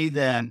say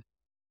that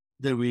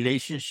the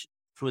relationship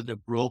with the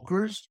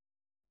brokers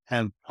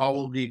have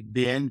probably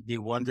been the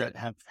ones that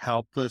have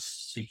helped us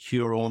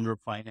secure owner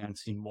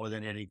financing more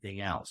than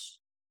anything else.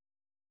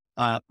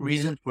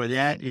 Reason for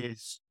that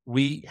is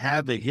we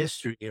have a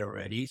history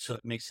already, so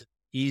it makes it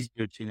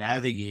easier to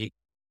navigate.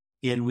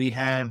 And we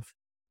have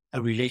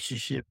a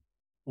relationship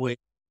with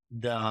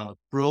the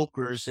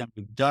brokers, and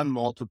we've done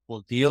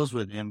multiple deals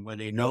with them where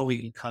they know we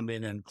can come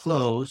in and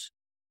close.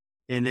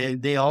 And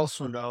then they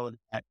also know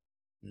that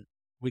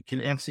we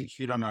can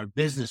execute on our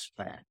business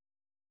plan.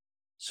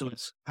 So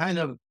it's kind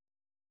of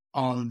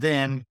on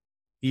them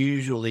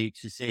usually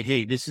to say,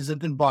 hey, this is a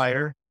good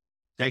buyer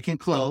that can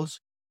close,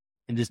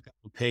 and this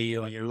will pay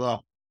you on your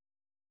loan.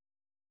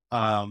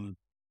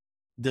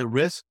 The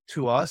risk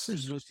to us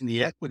is losing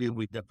the equity if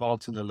we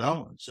default to the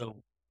loan.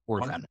 So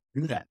we're not going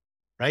to do that,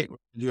 right? We're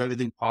going to do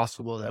everything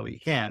possible that we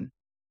can,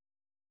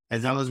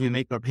 as long as we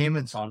make our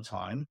payments on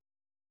time,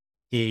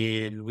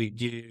 and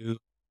we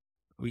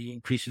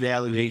increase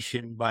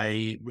valuation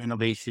by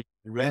renovation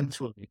and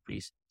rental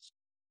increases.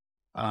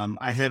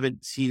 I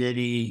haven't seen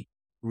any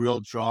real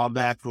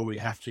drawback where we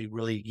have to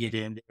really get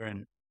in there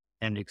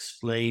and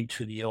explain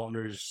to the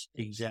owners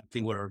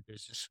exactly what our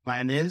business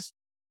plan is.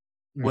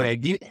 Mm-hmm. What I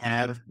did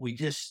have, we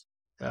just,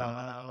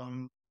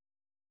 I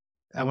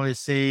want to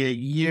say a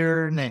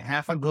year and a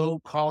half ago,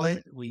 call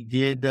it, we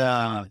did,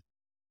 last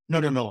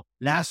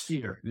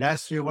year,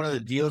 one of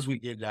the deals we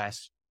did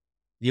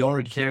the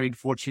owner carried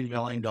 $14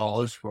 million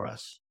for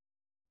us.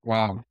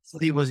 Wow. So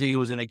he was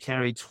going to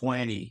carry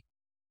 20.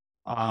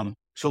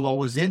 So what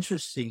was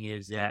interesting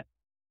is that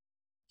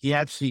he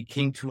actually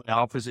came to my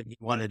office and he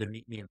wanted to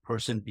meet me in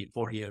person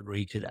before he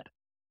agreed to that.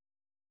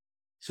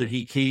 So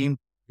he came,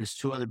 his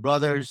two other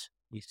brothers,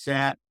 we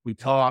sat, we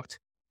talked,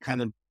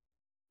 kind of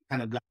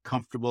got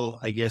comfortable,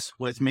 I guess,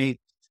 with me.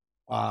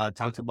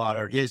 Talked about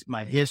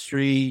my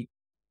history,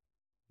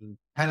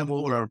 kind of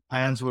what our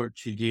plans were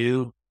to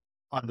do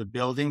on the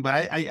building.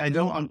 But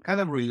I'm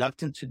kind of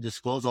reluctant to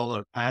disclose all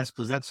our plans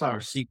because that's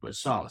our secret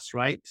sauce,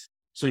 right?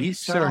 So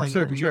he's telling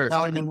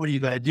him what are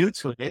you going to do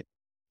to it.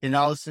 And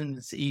all of a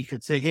sudden he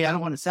could say, hey, I don't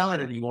want to sell it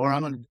anymore.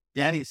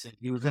 Danny said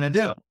he was going to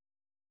do it.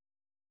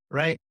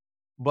 Right.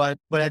 But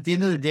at the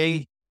end of the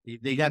day,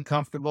 they got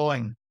comfortable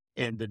and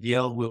the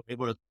deal, we were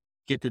able to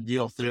get the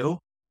deal through.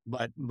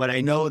 But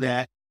I know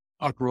that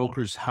our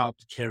brokers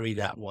helped carry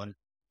that one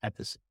at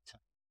the same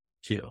time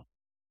too.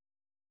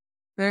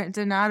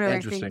 Donato, I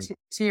think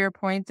to your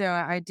point though,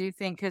 I do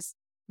think because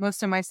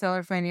most of my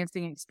seller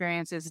financing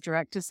experience is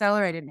direct to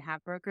seller. I didn't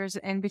have brokers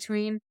in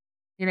between.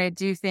 And I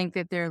do think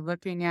that they're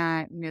looking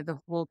at, the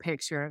whole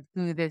picture of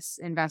who this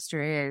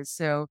investor is.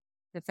 So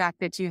the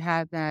fact that you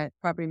have that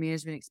property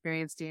management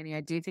experience, Danny,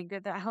 I do think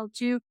that helped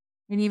you.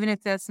 And even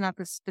if that's not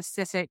the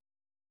specific,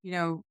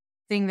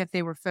 thing that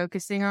they were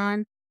focusing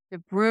on, the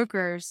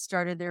brokers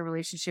started their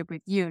relationship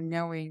with you,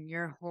 knowing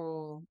your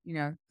whole,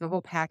 the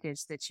whole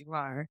package that you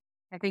are.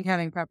 I think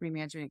having property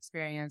management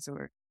experience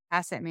or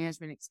asset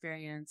management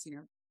experience,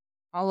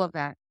 all of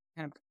that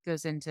kind of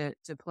goes into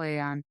play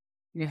on,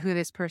 who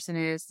this person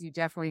is. You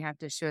definitely have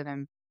to show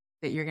them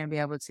that you're going to be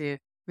able to.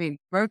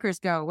 Brokers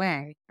go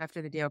away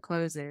after the deal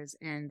closes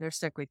and they're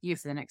stuck with you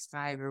for the next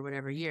 5 or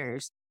whatever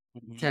years.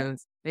 Mm-hmm. So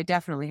they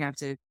definitely have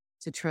to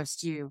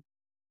trust you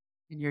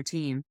and your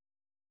team.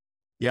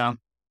 Yeah,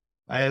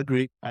 I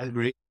agree. That's a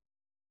good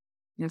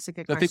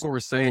question. I think what we're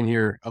saying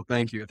here,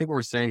 thank you. I think what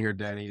we're saying here,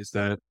 Danny, is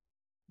that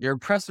your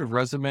impressive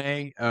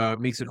resume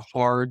makes it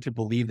hard to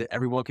believe that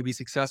everyone can be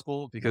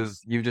successful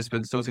because you've just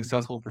been so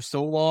successful for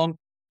so long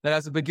that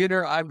as a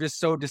beginner, I'm just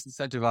so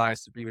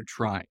disincentivized to even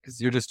try because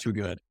you're just too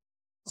good.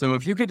 So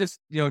if you could just,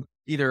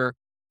 either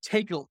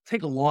take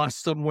a loss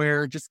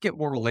somewhere, just get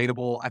more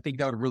relatable, I think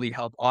that would really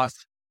help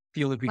us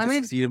feel like we can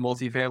succeed in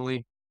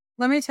multifamily.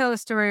 Let me tell a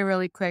story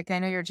really quick. I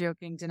know you're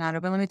joking, Donato,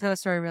 but let me tell a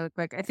story really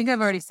quick. I think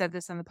I've already said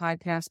this on the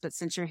podcast, but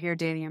since you're here,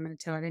 Danny, I'm going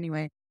to tell it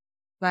anyway.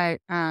 But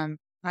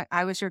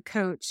I was your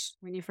coach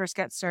when you first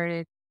got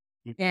started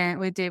and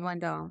with Dave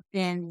Lindahl,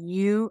 and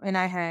you and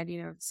I had,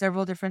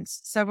 several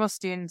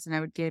students, and I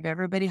would give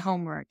everybody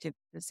homework at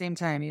the same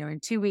time, in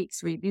 2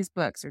 weeks, read these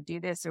books or do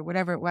this or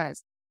whatever it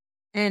was.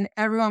 And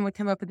everyone would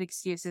come up with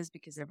excuses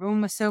because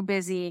everyone was so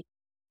busy.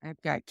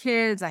 I've got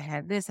kids. I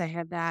had this, I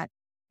had that.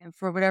 and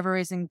for whatever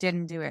reason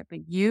didn't do it.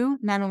 But you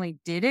not only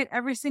did it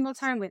every single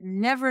time with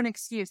never an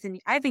excuse.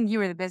 And I think you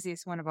were the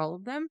busiest one of all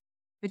of them,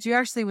 but you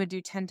actually would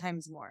do 10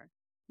 times more.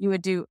 You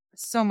would do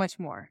so much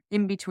more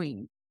in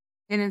between.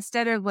 And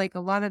instead of like a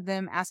lot of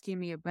them asking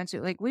me a bunch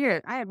of like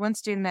weird, I had one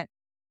student that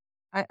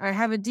I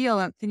have a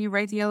deal. Can you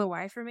write the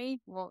LOI for me?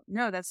 Well,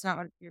 no, that's not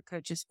what your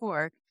coach is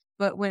for.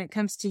 But when it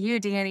comes to you,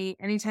 Danny,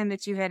 anytime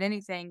that you had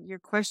anything, your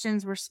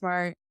questions were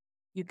smart.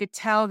 You could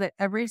tell that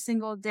every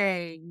single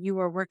day you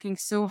were working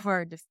so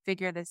hard to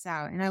figure this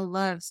out. And I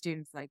love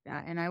students like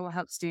that. And I will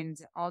help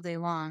students all day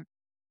long.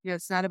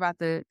 It's not about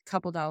the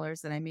couple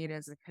dollars that I made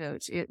as a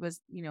coach. It was,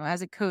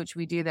 as a coach,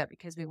 we do that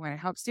because we want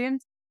to help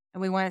students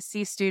and we want to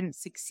see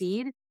students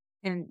succeed.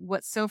 And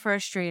what's so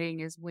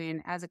frustrating is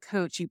when, as a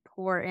coach, you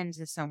pour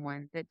into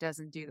someone that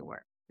doesn't do the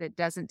work, that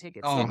doesn't take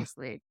it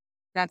seriously.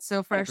 That's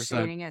so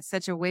frustrating. 100%. It's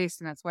such a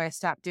waste. And that's why I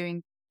stopped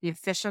doing the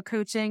official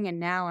coaching. And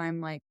now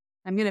I'm like,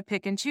 I'm going to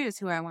pick and choose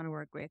who I want to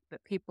work with.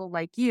 But people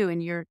like you,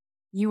 and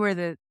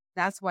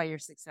that's why you're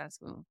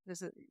successful.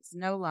 It's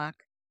no luck,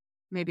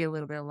 maybe a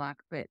little bit of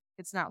luck, but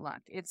it's not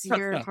luck. It's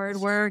your hard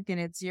work and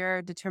it's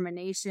your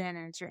determination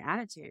and it's your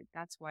attitude.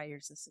 That's why you're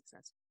so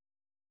successful.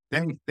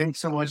 Thanks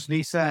so much,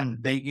 Lisa,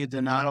 and thank you,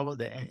 Donato.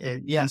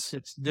 Yes,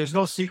 there's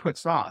no secret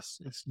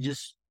sauce. It's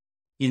just,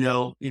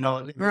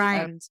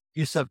 right.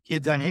 You have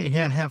kids. I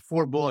have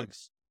 4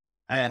 boys.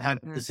 I had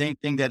the same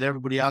thing that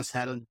everybody else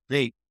had on the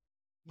plate.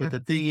 But the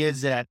thing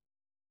is that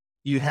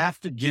you have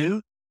to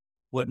do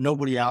what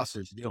nobody else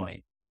is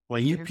doing.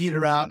 When you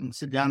peter out and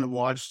sit down and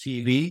watch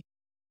TV,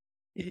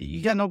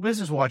 you got no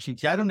business watching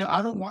TV.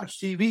 I don't watch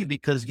TV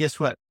because guess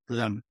what?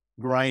 Because I'm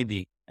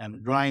grinding.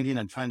 I'm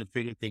trying to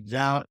figure things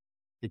out.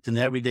 It's an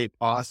everyday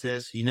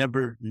process. You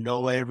never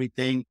know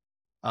everything.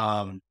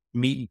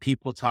 Meeting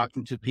people,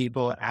 talking to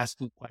people,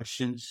 asking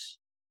questions,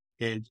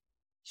 and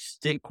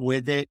stick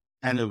with it.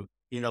 And,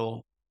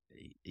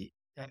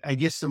 I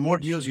guess the more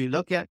deals you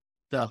look at,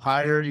 the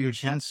higher your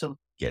chance of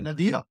getting a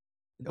deal.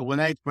 When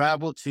I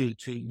travel to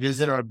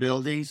visit our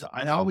buildings,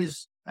 I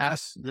always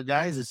ask the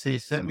guys to say,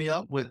 set me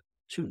up with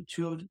two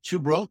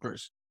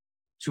brokers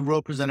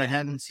that I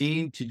hadn't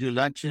seen to do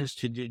lunches,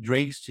 to do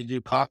drinks, to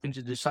do coffee,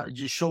 to do something.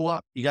 Just show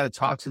up. You got to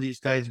talk to these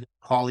guys,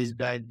 call these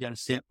guys, you got to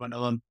sit in front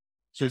of them.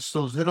 So it's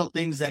those little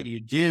things that you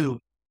do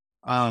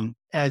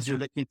as you're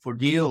looking for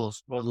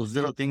deals, or those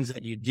little things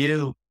that you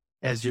do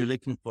as you're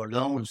looking for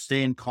loans.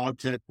 Stay in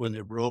contact with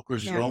your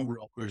brokers, your own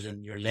brokers,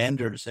 and your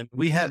lenders. And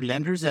we have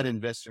lenders that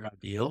invest in our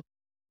deal.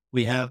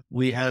 We have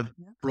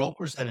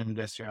brokers that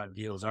invest in our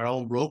deals. Our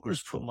own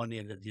brokers put money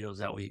in the deals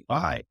that we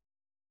buy.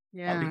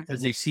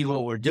 Because they see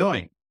what we're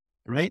doing,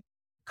 right?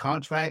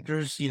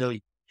 Contractors,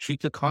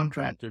 treat the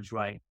contractors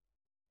right.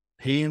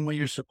 Pay them what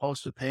you're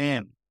supposed to pay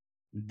them.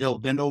 They'll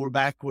bend over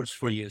backwards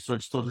for you. So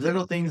it's those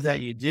little things that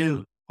you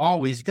do.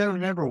 Always, you got to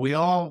remember, we're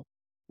all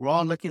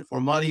looking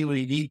for money.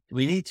 We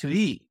need to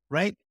eat,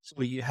 right?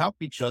 So you help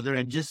each other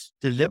and just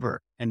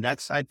deliver. And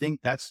I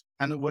think that's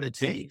kind of what it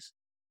takes.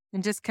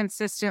 And just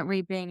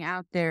consistently being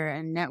out there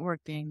and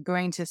networking,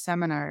 going to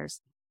seminars.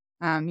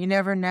 You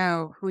never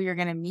know who you're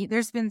going to meet.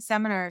 There's been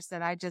seminars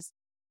that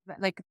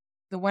like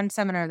the one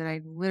seminar that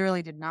I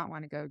literally did not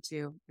want to go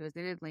to. It was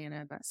in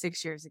Atlanta about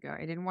 6 years ago.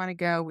 I didn't want to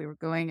go. We were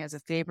going as a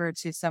favor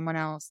to someone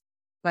else,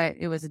 but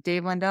it was a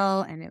Dave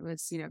Lindell and it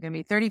was, going to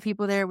be 30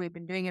 people there. We've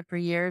been doing it for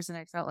years. And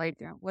I felt like,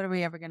 what are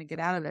we ever going to get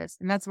out of this?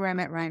 And that's where I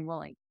met Ryan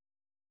Woolley.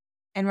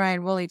 And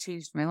Ryan Woolley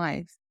changed my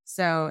life.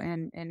 So,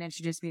 and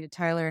introduced me to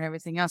Tyler and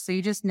everything else. So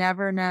you just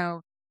never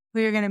know who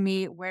you're going to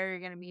meet, where you're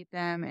going to meet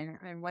them,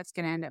 and what's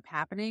going to end up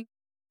happening.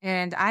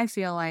 And I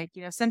feel like,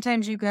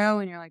 sometimes you go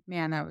and you're like,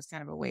 man, that was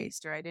kind of a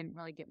waste, or I didn't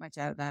really get much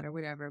out of that or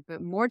whatever.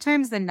 But more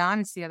times than not,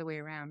 it's the other way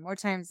around. More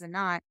times than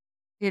not,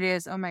 it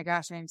is, oh my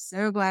gosh, I'm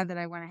so glad that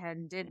I went ahead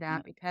and did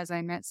that because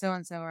I met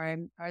so-and-so,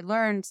 or I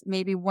learned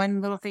maybe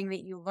one little thing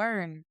that you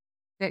learn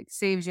that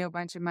saves you a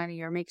bunch of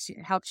money or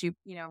helps you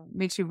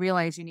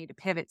realize you need to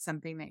pivot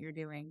something that you're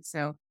doing.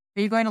 So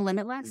are you going to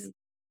Limitless?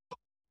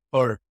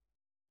 Or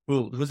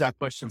who's that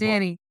question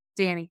Danny.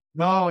 for? Danny.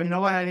 No, you know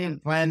what? I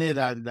didn't plan it.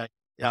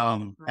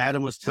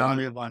 Adam was telling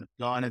me about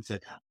going and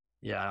said,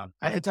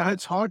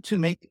 it's hard to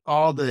make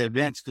all the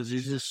events because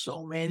there's just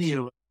so many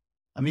of them.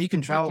 I mean, you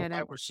can travel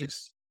 5 or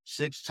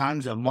 6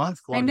 times a month.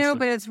 I know,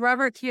 but it's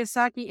Robert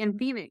Kiyosaki in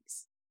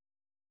Phoenix.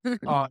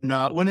 Oh,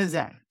 no. When is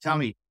that? Tell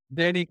me.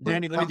 Danny,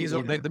 let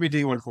me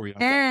do one for you.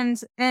 And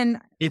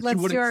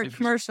let's do our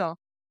commercial.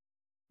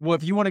 Well,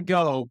 if you want to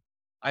go,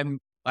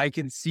 I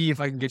can see if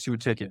I can get you a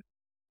ticket.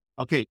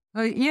 Okay.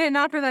 Well, you didn't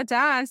offer that to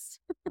us.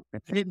 I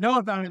didn't know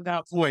about it at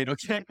that point.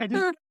 Okay.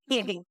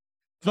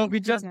 But we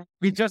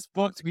just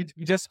booked. We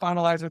just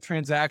finalized our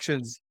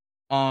transactions.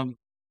 And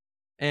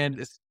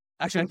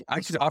actually,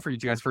 I should offer you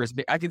guys first.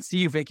 I can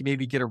see if I can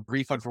maybe get a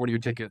refund for one of your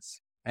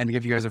tickets and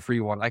give you guys a free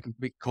one. I can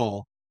make a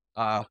call,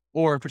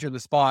 or put you on the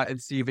spot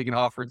and see if we can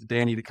offer it to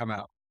Danny to come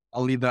out.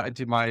 I'll leave that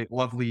into my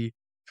lovely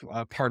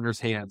partner's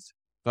hands.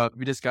 But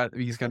we just got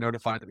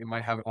notified that we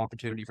might have an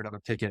opportunity for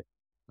another ticket.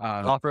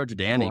 Offer it to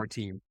Danny. For our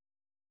team.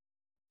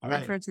 All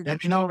right. Refer to,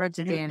 Let me know. refer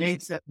to Dan.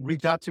 Dates that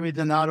reach out to me,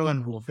 Donato,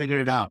 and we'll figure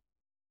it out.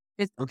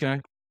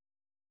 Okay.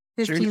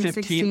 June 15, 15th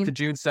 16. to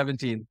June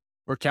 17th.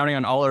 We're counting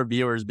on all our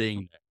viewers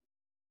being there.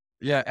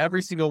 Yeah,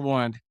 every single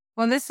one.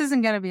 Well, this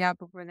isn't going to be out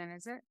before then,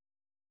 is it?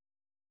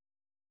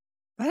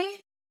 I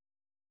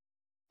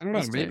don't know.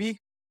 This Maybe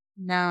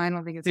No, I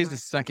don't think it's. today's going.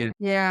 the second.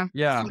 Yeah.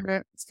 Yeah.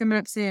 It's coming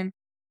up soon.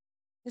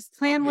 Just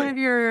plan one Okay. of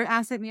your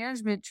asset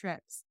management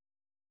trips.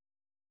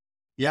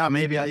 Yeah,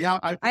 maybe. I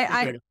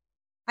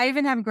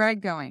even have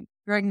Greg going.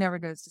 Greg never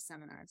goes to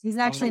seminars. He's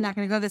actually Oh. not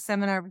going to go to the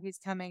seminar, but he's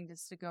coming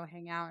just to go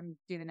hang out and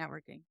do the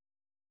networking.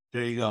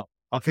 There you go.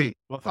 Okay.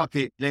 Well,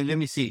 okay. Then let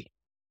me see.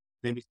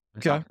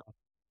 Okay.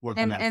 Work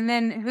on that. And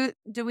then who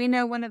do we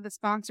know one of the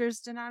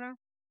sponsors, Donato?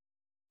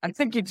 I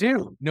think you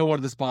do know one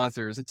of the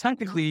sponsors. And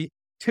technically,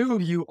 two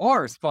of you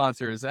are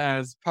sponsors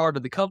as part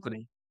of the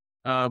company.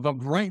 But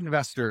Bright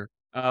Investor,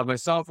 my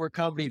software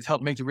company, to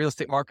help make the real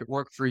estate market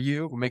work for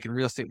you. We're making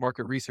real estate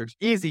market research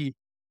easy.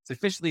 It's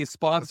officially a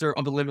sponsor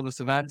of the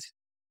Limitless event.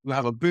 We'll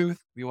have a booth.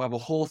 We will have a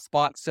whole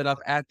spot set up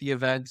at the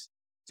event.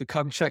 So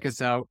come check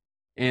us out.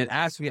 And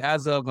as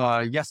of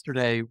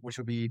yesterday, which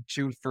will be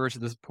June 1st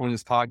at this point in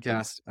this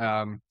podcast,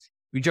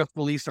 we just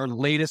released our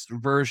latest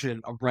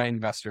version of Bright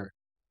Investor.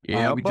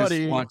 Yeah,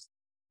 buddy.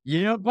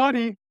 Yeah,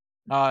 buddy.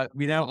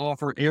 We now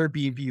offer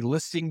Airbnb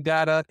listing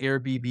data,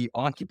 Airbnb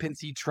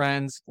occupancy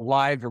trends,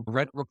 live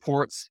rent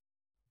reports,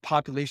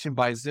 population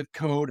by zip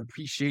code,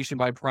 appreciation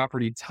by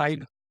property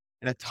type,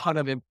 and a ton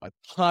of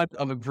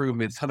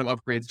improvements, ton of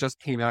upgrades just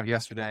came out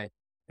yesterday.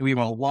 And we have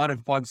a lot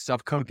of fun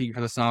stuff cooking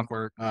for the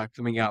software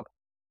coming up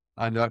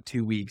in about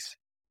 2 weeks.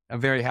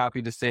 I'm very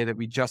happy to say that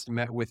we just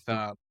met with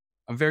a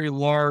very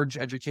large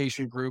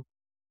education group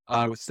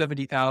with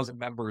 70,000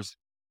 members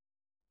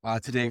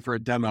today for a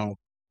demo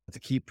to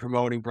keep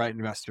promoting Bright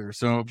Investor.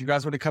 So if you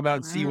guys want to come out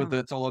and see what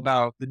it's all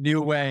about, the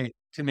new way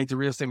to make the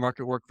real estate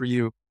market work for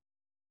you,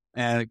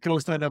 and go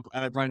sign up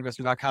at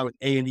brightinvestor.com with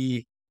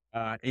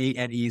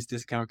ANE's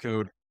discount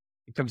code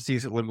and come see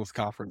us at Limitless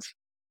Conference.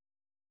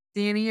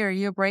 Danny, are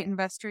you a Bright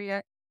Investor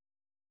yet?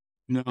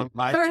 No,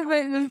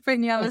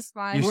 Putting you on the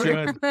spot. You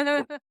should.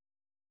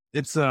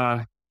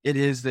 It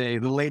is the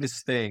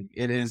latest thing.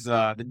 It is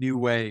the new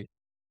way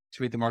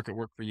to make the market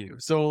work for you.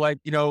 So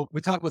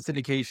we talk about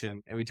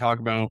syndication and we talk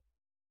about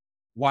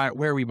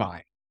where we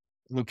buy.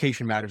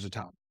 Location matters a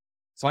ton.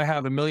 So I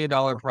have $1 million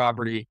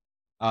property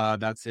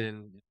that's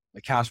in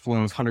the cash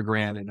flow is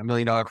 $100,000, and $1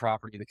 million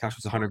property, the cash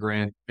flow is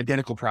 $100,000,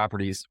 identical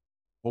properties.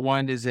 But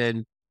one is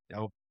in,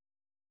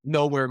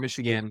 nowhere,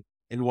 Michigan,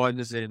 and one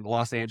is in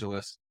Los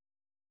Angeles.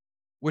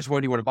 Which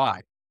one do you want to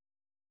buy?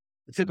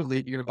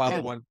 Typically, you're going to buy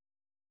the one.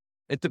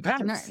 It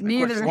depends. Of course,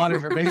 Neither. a lot of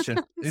information.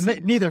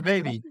 Neither,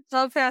 maybe.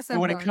 So fast. But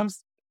when it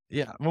comes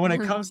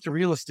to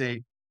real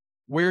estate,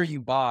 where you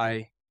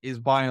buy is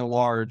by and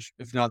large,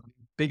 if not the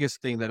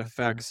biggest thing that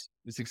affects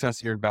the success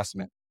of your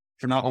investment.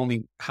 For not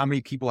only how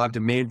many people have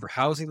demand for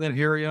housing in that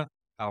area,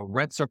 how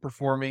rents are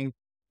performing,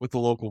 what the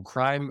local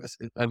crime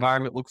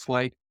environment looks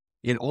like,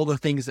 and all the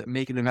things that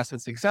make an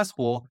investment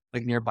successful,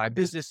 like nearby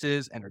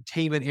businesses,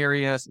 entertainment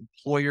areas,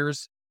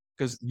 employers,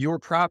 because your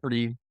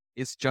property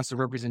is just a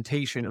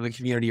representation of the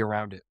community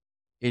around it.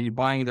 And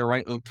buying the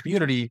right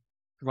community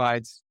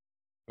provides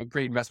a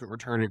great investment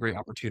return and a great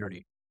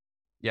opportunity.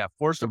 Yeah,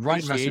 forced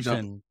Bright Investor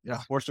appreciation. Yeah.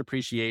 Forced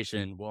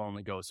appreciation will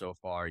only go so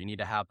far. You need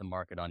to have the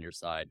market on your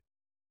side,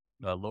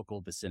 the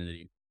local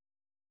vicinity.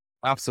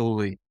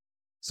 Absolutely.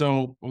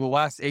 So over the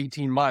last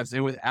 18 months,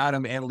 and with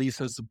Adam and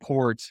Lisa's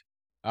support,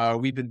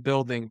 we've been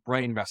building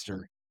Bright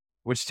Investor,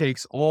 which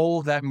takes all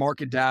of that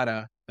market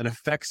data that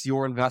affects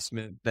your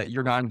investment that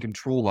you're not in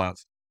control of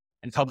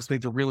and helps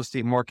make the real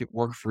estate market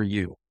work for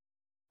you.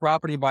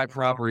 Property by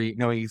property,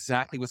 knowing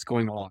exactly what's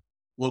going on.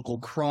 Local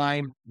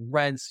crime,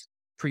 rents,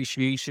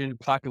 appreciation,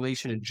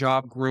 population and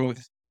job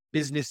growth,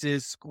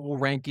 businesses, school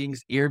rankings,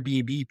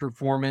 Airbnb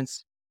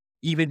performance,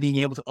 even being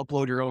able to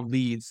upload your own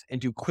leads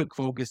and do quick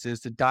focuses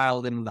to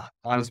dial in the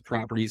hottest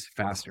properties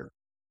faster.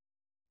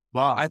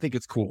 Wow. I think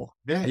it's cool.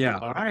 Yeah.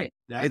 All right.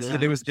 It's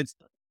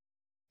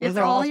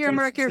all your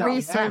market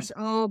research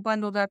all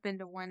bundled up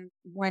into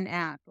one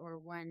app or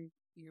one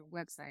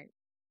website.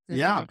 So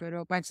Yeah. you go to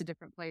a bunch of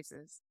different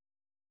places.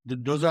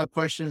 Those are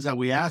questions that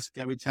we ask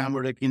every time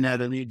we're looking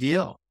at a new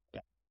deal.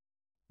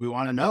 We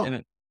want to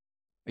know.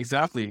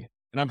 Exactly.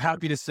 And I'm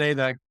happy to say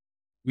that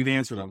we've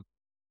answered them.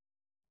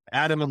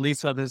 Adam and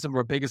Lisa, they're some of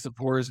our biggest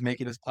supporters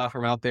making this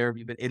platform out there.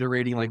 We've been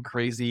iterating like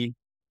crazy.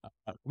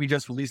 We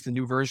just released a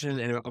new version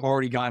and I've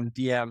already gotten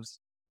DMs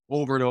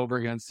over and over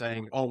again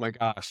saying, oh my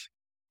gosh,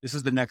 this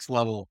is the next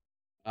level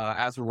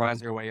as we're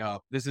rising our way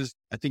up. I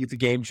think it's a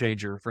game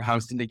changer for how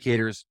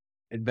syndicators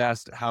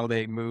invest, how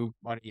they move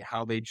money,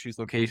 how they choose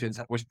locations,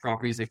 which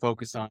properties they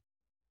focus on.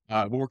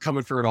 But we're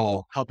coming for it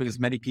all, helping as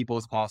many people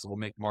as possible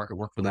make the market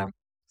work for them.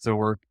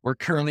 So we're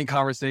currently in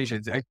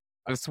conversations. I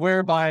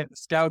swear by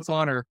Scout's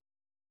honor,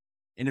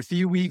 in a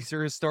few weeks,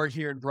 you're going to start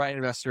here in Bright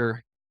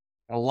Investor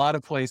in a lot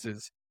of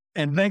places.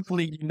 And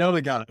thankfully,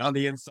 they got it on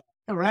the inside.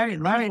 Right.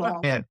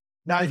 Yeah.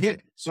 Now,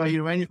 so are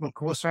you ready for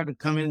CoStar to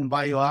come in and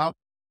buy you out?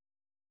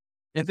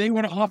 If they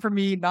want to offer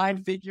me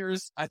 9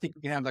 figures, I think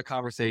we can have that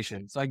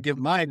conversation. So I give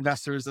my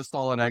investors a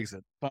solid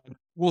exit, but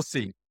we'll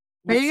see.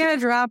 Are you going to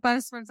drop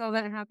us once all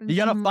that happens? You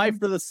got to fight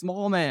for the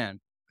small man.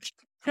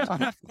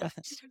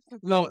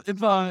 No, if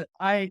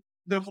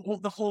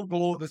the whole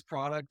goal of this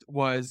product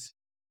was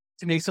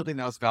to make something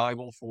that was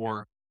valuable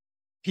for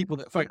people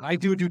that I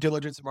do due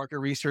diligence and market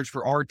research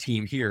for our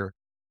team here.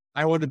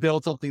 I wanted to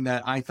build something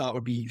that I thought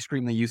would be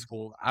extremely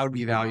useful. I would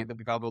be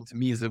valuable to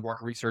me as a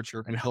market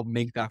researcher and help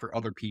make that for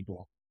other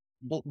people.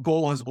 The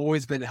goal has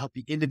always been to help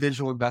the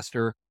individual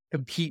investor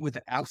compete with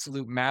the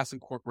absolute massive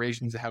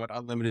corporations that have an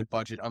unlimited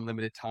budget,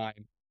 unlimited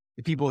time.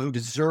 The people who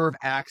deserve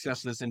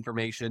access to this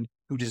information,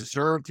 who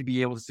deserve to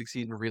be able to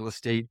succeed in real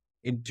estate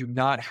and do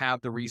not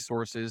have the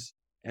resources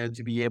and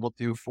to be able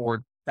to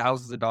afford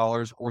thousands of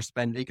dollars or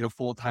making a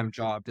full-time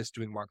job just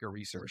doing market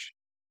research.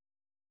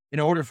 In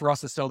order for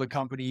us to sell the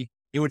company,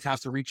 it would have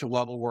to reach a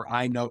level where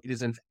I know it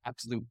is an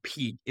absolute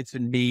peak. It's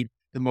been made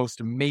the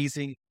most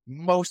amazing,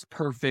 most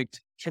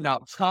perfect,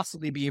 cannot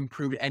possibly be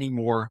improved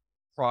anymore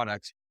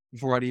product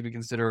before I'd even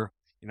consider,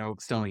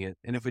 selling it.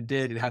 And if it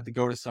did, it'd have to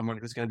go to someone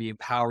who's going to be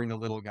empowering the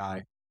little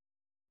guy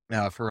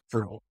for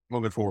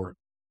moving forward.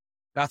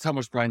 That's how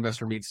much Prime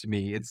Investor means to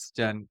me. It's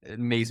an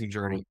amazing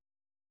journey.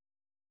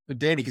 But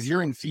Danny, because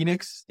you're in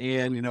Phoenix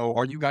and,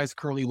 are you guys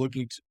currently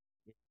looking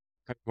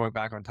to, going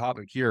back on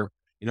topic here,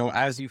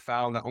 as you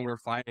found that owner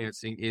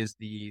financing is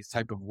the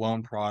type of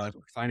loan product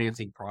or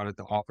financing product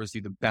that offers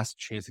you the best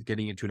chance of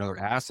getting into another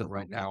asset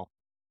right now,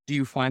 do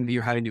you find that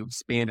you're having to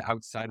expand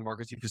outside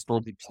markets you've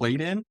historically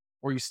played in,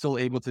 or are you still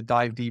able to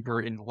dive deeper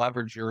and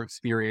leverage your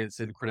experience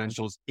and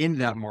credentials in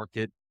that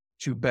market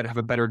to have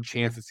a better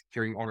chance of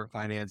securing owner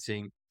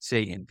financing,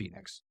 say in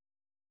Phoenix?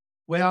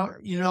 Well,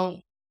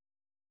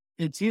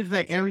 it seems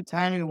like every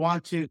time we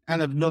want to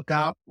kind of look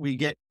out, we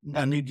get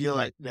a new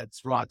deal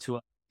that's brought to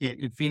us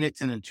in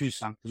Phoenix and in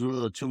Tucson, because we're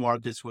the two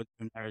markets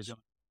within Arizona.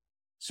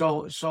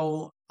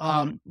 So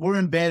we're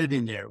embedded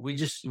in there. We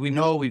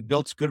know we've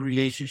built good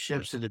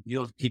relationships and the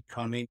deals keep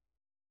coming.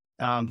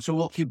 So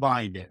we'll keep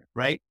buying there,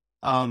 right?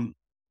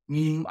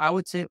 I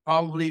would say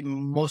probably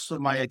most of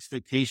my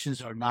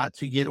expectations are not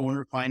to get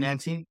owner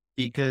financing,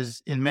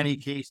 because in many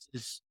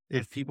cases,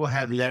 if people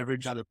have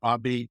leverage on the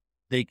property,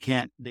 they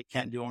can't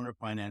do owner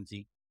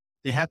financing.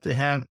 There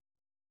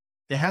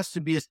has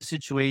to be a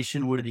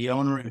situation where the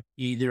owner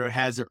either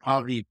has their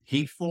property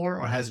paid for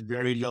or has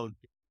very low debt.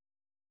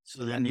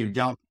 So then you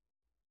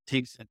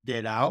takes the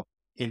debt out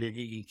and then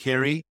he can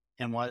carry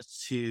and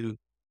wants to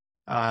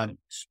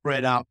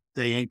spread out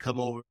the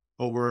income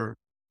over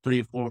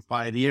 3, 4,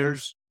 5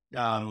 years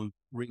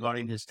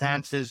regarding his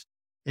taxes.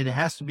 And it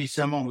has to be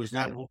someone who's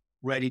not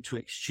ready to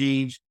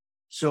exchange.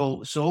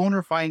 So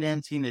owner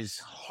financing is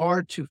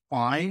hard to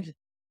find,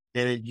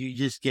 that you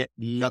just get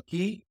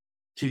lucky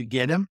to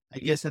get them, I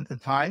guess, at the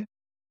time.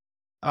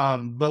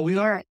 But we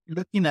are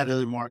looking at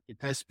other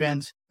markets. I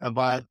spent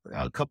about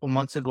a couple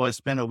months ago, I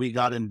spent a week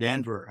out in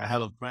Denver. I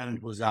have a friend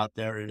who was out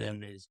there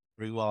and is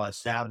pretty well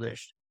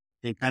established.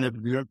 They kind of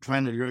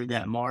trying to learn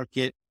that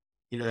market.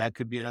 That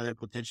could be another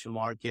potential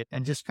market.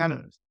 And just kind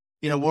of,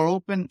 we're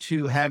open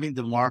to having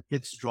the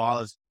markets draw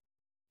us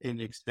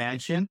in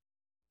expansion.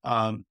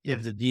 If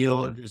there's a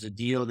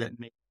deal that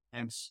makes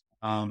sense,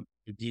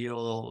 the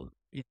deal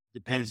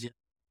depends on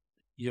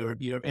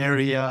your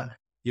area,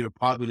 your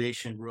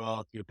population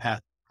growth, your path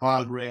of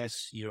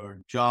progress, your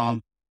job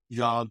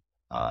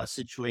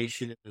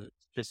situation in the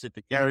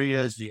specific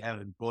areas. Do you have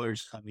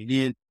employers coming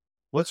in?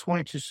 What's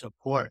going to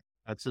support?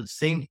 That's the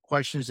same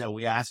questions that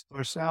we ask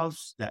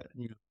ourselves that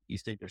you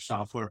think your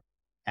software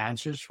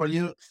answers for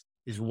you,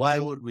 is why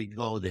would we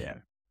go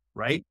there?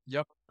 Right?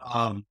 Yep.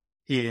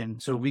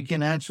 And so we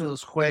can answer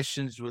those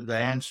questions with the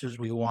answers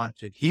we want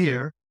to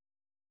hear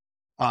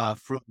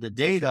from the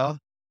data.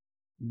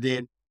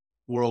 Then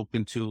we're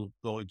open to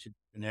going to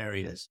different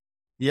areas.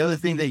 The other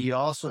thing that you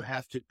also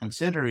have to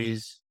consider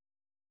is,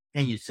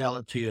 can you sell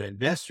it to your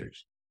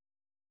investors?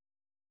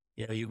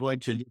 You go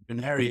into a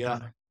different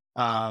area.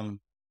 One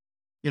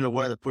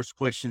of the first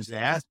questions they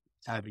ask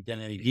is, have you done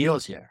any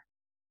deals here?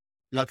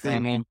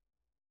 Luckily,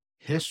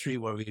 history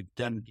where we've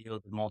done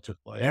deals in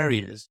multiple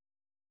areas,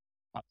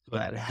 so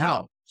that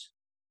helps.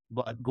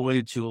 But going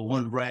into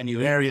one brand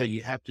new area,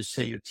 you have to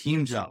set your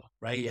teams up,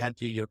 right? You have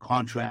to your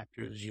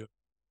contractors,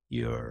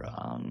 your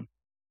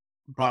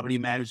property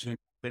management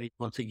company.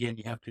 Once again,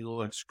 you have to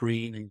go and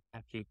screen and you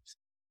have to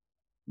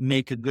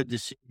make a good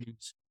decision.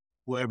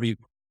 Whoever you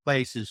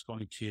place is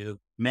going to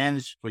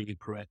manage for you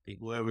correctly.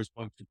 Whoever is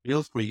going to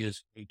build for you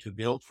is going to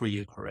build for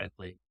you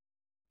correctly.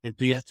 And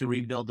so you have to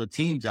rebuild the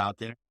teams out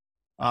there.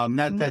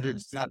 Not that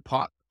it's not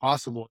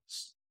possible.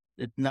 It's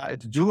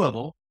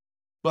doable,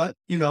 but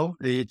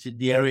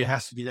the area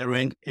has to be the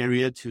right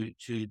area to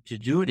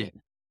do it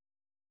in.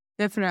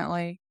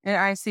 Definitely. And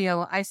I see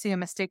a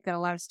mistake that a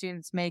lot of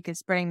students make is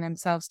spreading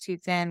themselves too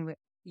thin with,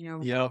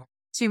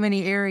 too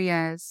many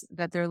areas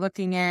that they're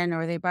looking in,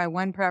 or they buy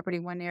one property,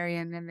 one area,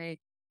 and then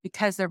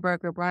because their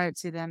broker brought it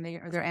to them, they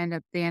end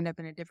up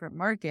in a different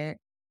market.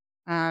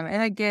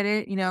 And I get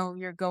it.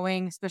 You're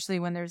going, especially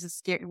when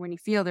when you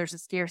feel there's a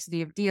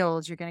scarcity of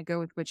deals, you're going to go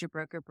with what your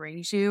broker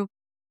brings you.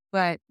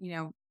 But,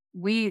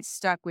 we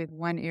stuck with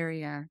one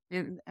area. We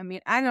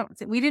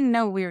didn't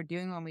know what we were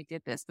doing when we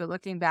did this, but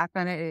looking back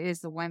on it, it is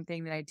the one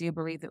thing that I do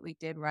believe that we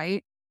did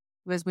right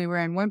was we were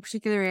in one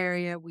particular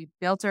area. We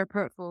built our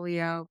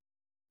portfolio.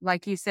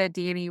 Like you said,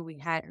 Danny, we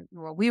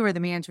were the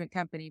management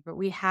company, but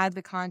we had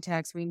the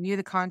contacts. We knew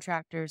the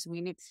contractors.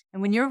 And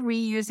when you're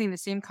reusing the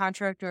same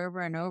contractor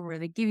over and over,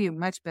 they give you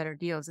much better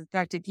deals. In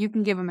fact, if you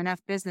can give them enough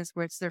business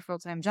where it's their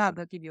full-time job,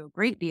 they'll give you a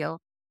great deal.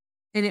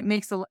 And it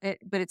makes but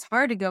it's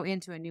hard to go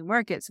into a new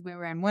market. So we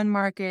were in one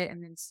market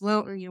and then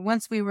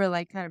once we were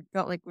kind of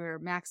felt like we were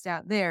maxed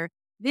out there,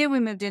 then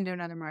we moved into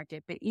another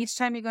market. But each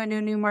time you go into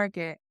a new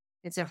market,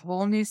 it's a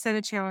whole new set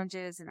of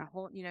challenges and a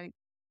whole,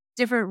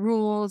 different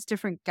rules,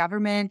 different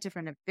government,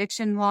 different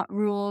eviction law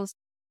rules,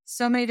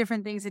 so many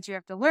different things that you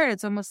have to learn.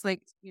 It's almost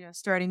like,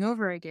 starting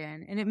over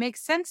again. And it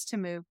makes sense to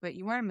move, but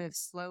you want to move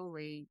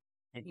slowly,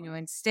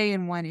 and stay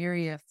in one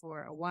area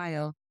for a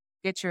while,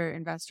 get your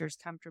investors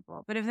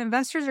comfortable. But if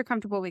investors are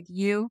comfortable with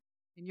you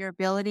and your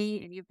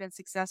ability and you've been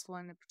successful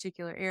in a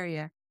particular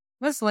area,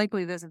 most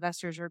likely those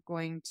investors are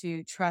going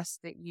to trust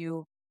that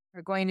you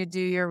are going to do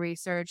your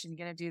research and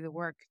going to do the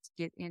work to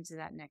get into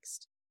that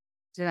next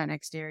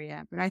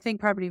area. But I think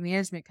property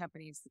management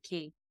company is the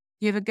key.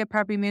 If you have a good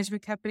property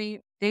management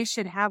company, they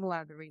should have a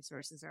lot of the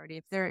resources already.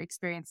 If they're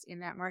experienced in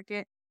that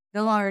market,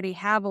 they'll already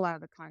have a lot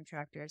of the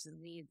contractors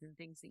and leads and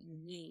things that you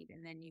need.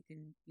 And then you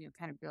can,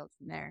 kind of build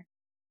from there.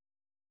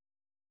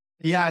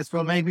 Yeah.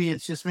 So maybe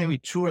it's just maybe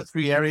 2 or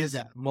 3 areas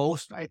at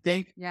most, I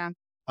think. Yeah.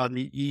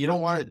 You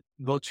don't want to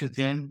go too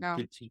thin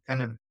to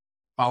kind of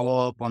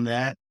follow up on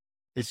that.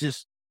 It's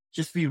just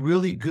be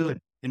really good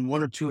in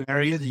 1 or 2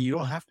 areas, and you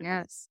don't have to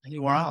go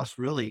anywhere else,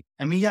 really.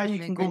 I mean, yeah, you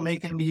can go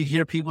make it. You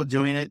hear people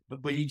doing it,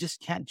 but you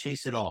just can't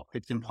chase it all.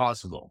 It's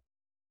impossible.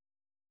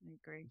 I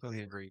agree.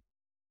 Totally agree.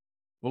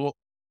 Well,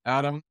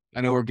 Adam,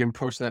 I know we're getting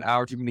close to that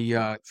hour. Do you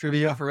have any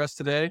trivia for us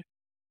today?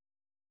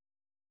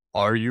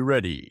 Are you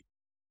ready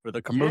for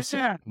the commercial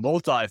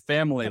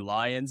multifamily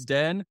Lions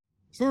Den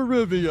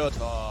trivia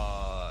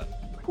time?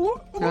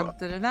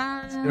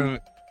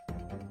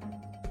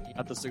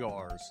 At the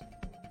cigars.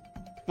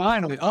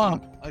 Finally.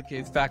 Oh, okay.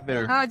 It's back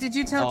there. Oh, did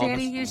you tell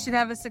Danny you should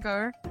have a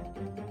cigar?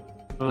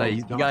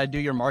 You got to do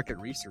your market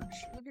research.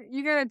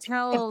 You got to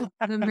tell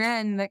the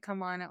men that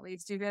come on, at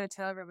least. You got to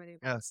tell everybody.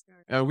 Yes.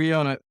 We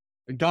own it.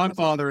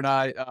 Godfather and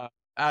I,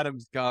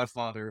 Adam's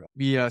godfather,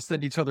 we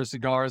send each other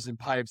cigars and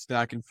pipes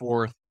back and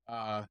forth.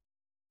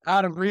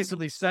 Adam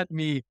recently sent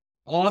me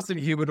awesome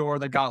humidor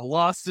that got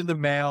lost in the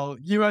mail.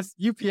 USPS,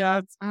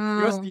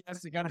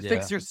 you got to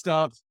fix your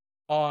stuff.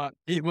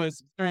 It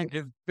was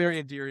very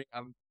endearing.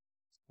 I'm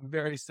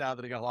very sad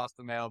that it got lost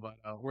in the mail, but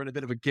we're in a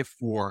bit of a gift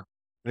war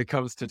when it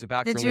comes to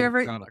tobacco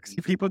products.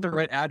 If you put the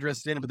right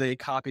address in, but they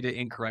copied it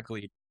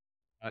incorrectly,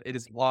 it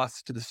is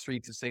lost to the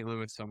streets of St.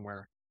 Louis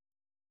somewhere.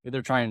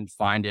 Either try and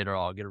find it or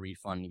I'll get a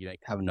refund and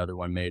have another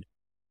one made.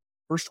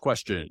 First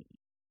question.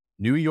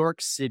 New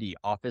York City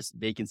office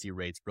vacancy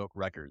rates broke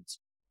records,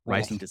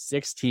 rising to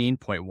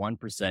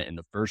 16.1% in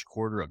the first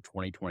quarter of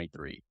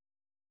 2023,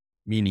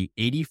 meaning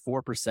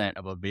 84%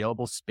 of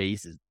available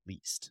space is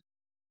leased.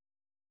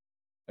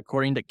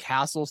 According to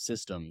Castle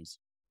Systems,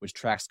 which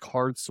tracks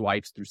card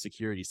swipes through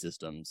security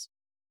systems,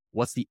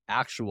 what's the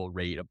actual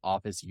rate of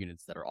office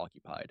units that are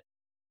occupied?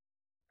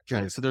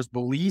 Okay, so there's the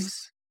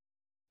lease,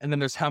 and then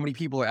there's how many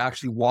people are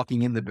actually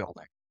walking in the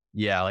building.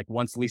 Yeah, like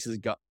once leases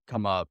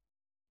come up,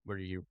 what are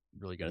you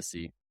really going to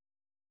see?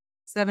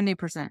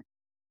 70%.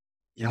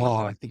 Oh,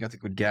 I think that's a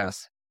good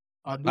guess.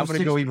 I'm going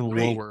to go even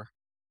lower.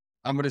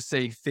 I'm going to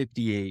say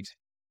 58.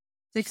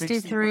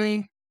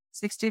 63,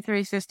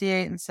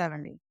 58, and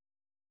 70.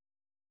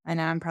 I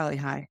know I'm probably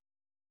high.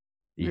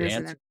 The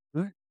answer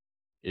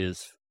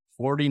is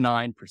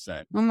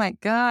 49%. Oh my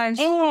gosh.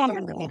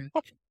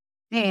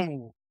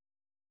 New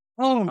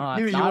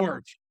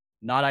York.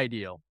 Not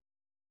ideal.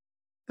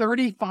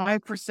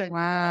 35%.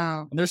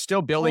 Wow. And they're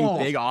still building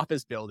big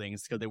office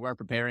buildings because they weren't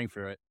preparing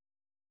for it.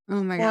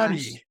 Oh my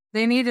gosh.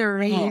 They need to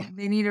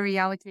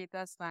reallocate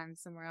those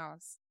funds somewhere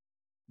else.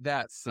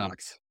 That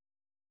sucks.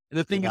 And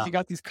the thing is, you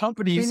got these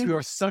companies who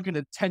are stuck in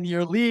a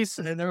 10-year lease,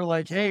 and they're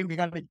like, "Hey, we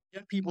got to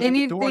get people in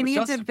the door." They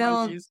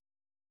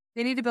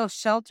need to build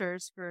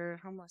shelters for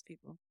homeless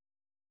people.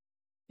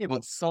 Yeah,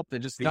 but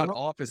something, just not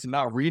office and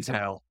not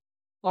retail.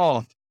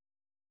 Oh,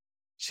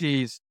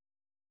 jeez,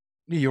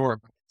 New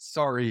York.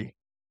 Sorry.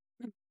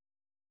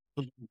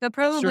 They'll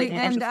probably They're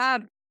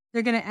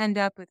going to end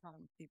up with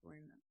homeless people in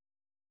them.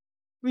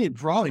 I mean,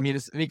 probably. I mean,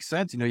 it makes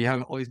sense. You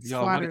have all these,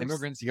 a lot of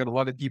immigrants. You got a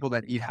lot of people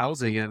that need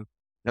housing, and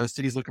the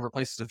city's looking for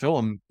places to fill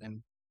them,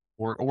 and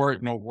or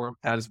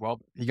that as well.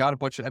 You got a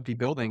bunch of empty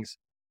buildings.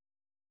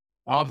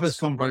 Office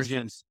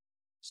conversions.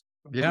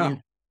 Yeah.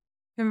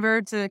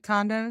 Convert to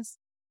condos.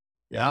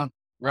 Yeah.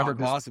 Wherever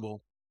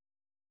possible.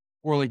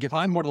 Or like, if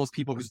I'm one of those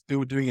people who's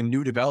doing a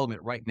new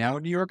development right now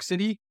in New York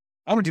City,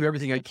 I'm going to do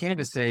everything I can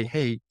to say,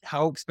 hey,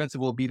 how expensive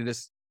will it be to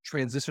just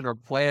transition our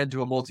plan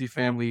to a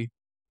multifamily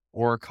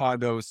or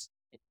condos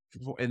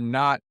and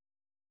not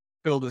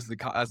build as a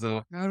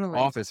Totally.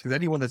 office. Because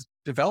anyone that's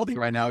developing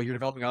right now, you're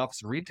developing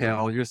office and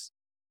retail, you're just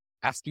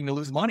asking to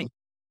lose money.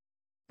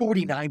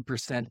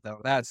 49%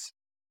 though. That's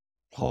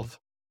So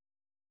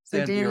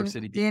New York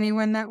City. Danny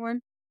win that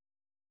one?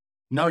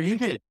 No, you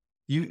did.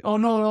 Oh,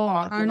 no.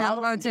 Oh,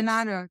 no. Oh,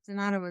 Donato.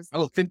 Donato was.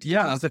 Oh, 50.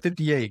 Yeah, I was at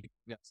 58.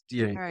 Yes,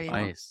 58. All right.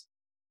 Nice.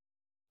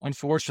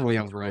 Unfortunately,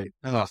 I was right.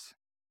 Ugh.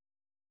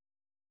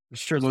 I'm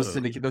sure those So-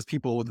 those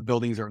people with the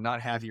buildings are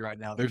not happy right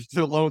now. There's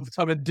still loans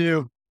coming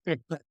due.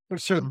 I'm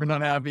sure they're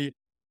not happy.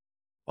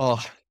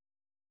 Oh,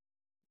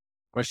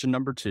 Question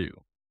number 2.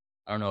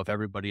 I don't know if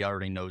everybody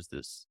already knows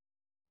this.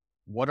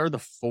 What are the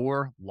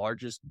 4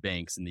 largest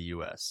banks in the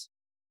U.S.?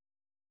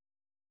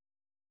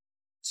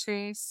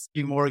 Chase.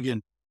 JP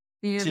Morgan.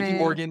 JP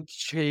Morgan,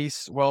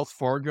 Chase, Wells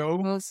Fargo.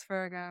 Wells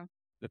Fargo.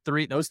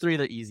 Those three are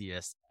the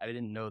easiest. I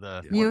didn't know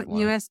the Yeah. fourth one.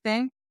 U.S.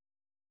 Bank.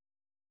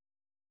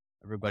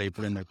 Everybody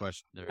put in their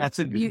question. That's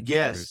a good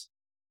guess.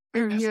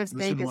 U.S. Listen,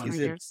 Bank is one my is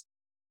it? guess.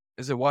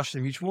 Is it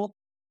Washington Mutual?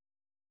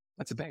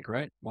 That's a bank,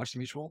 right? Washington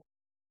Mutual.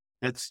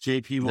 That's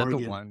JP Is that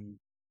Morgan. the one?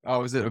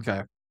 Oh, is it?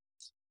 Okay.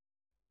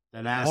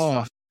 That asked.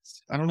 Oh,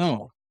 I don't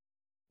know.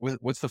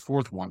 What's the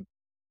fourth one?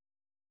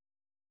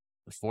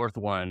 The fourth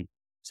one.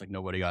 It's like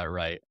nobody got it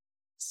right.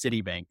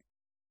 Citibank.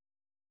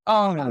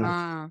 Oh,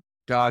 Ah.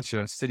 gotcha.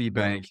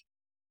 Citibank.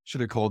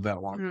 Should have called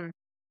that one. Hmm.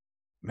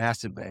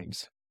 Massive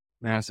banks.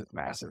 Massive.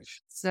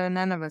 So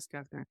none of us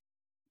got there.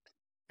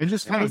 It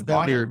just kind It's of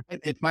that weird.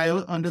 It's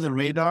under the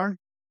radar,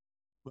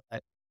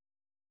 but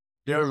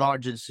they're a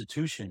large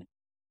institution.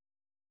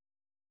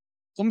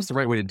 It's almost the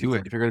right way to do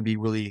it. If you're going to be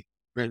really,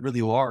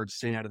 really large,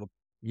 staying out of the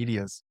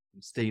media,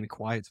 staying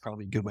quiet is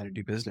probably a good way to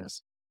do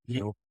business. You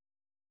know,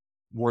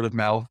 word of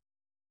mouth.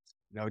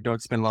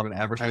 Don't spend a lot of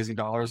advertising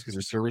dollars because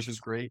their service is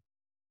great.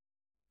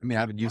 I mean,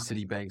 I haven't used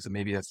Citibank, so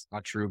maybe that's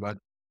not true, but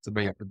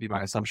it would be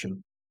my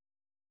assumption.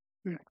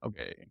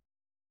 Okay.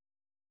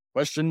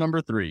 Question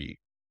number 3.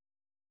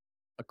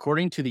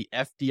 According to the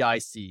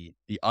FDIC,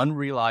 the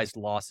unrealized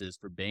losses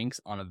for banks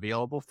on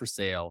available for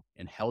sale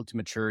and held to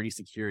maturity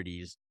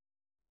securities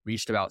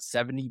reached about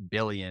 $70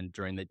 billion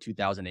during the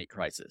 2008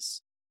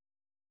 crisis.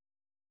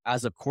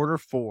 As of quarter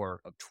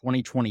 4 of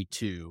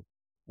 2022,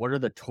 what are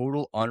the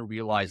total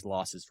unrealized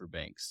losses for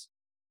banks?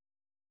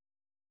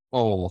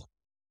 Oh,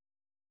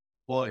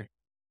 Boy,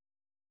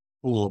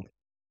 cool.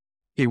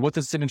 Okay, what's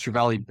the Signature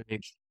Valley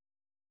Bank?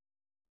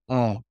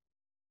 Oh,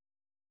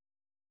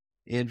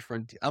 I'm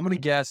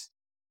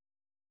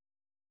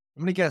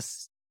gonna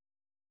guess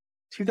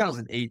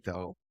 2008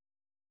 though,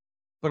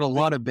 but a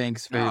lot of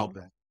banks failed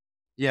then.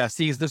 Yeah,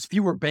 see, there's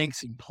fewer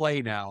banks in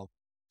play now,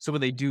 so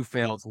when they do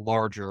fail, it's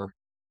larger.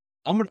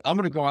 I'm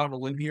gonna go out on a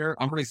limb here.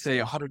 I'm gonna say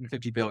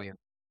 150 billion.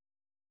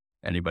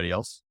 Anybody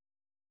else?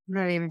 I'm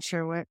not even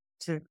sure what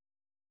to.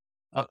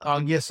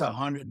 I'll guess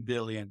 100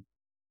 billion.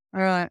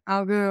 All right,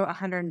 I'll go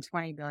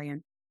 120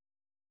 billion.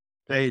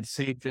 They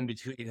safe in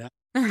between.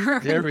 Huh?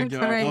 There we go.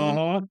 Right.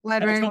 Uh-huh.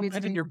 Right in That's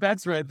between. your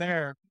bets right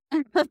there.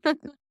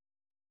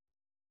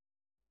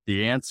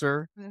 The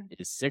answer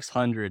is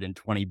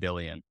 620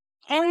 billion.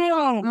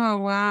 Oh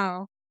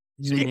wow!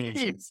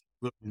 Jeez.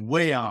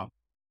 Way off.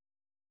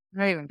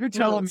 Not even You're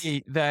telling close.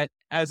 me that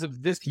as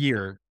of this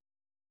year,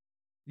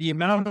 the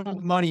amount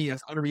of money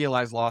as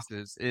unrealized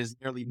losses is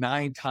nearly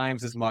 9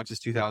 times as much as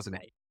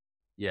 2008.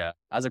 Yeah,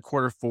 as of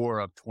quarter 4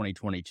 of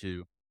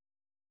 2022.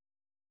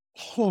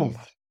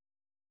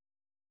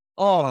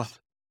 Oh,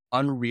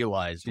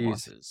 Unrealized Jeez.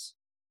 losses.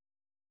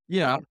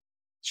 yeah,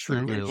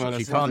 true. To But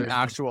it's become not-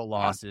 actual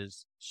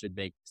losses should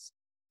make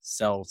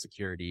sell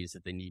securities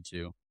if they need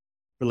to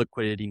for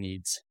liquidity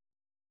needs.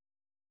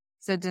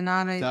 So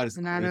That is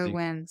Donato crazy.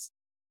 wins.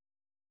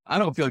 I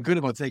don't feel good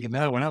about taking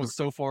that one. I was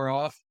so far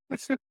off.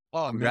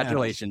 Oh, man.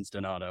 Congratulations,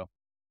 Donato.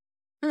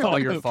 It's all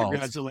your fault.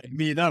 Congratulate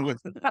me. That was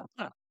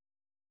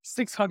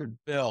 600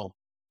 bill.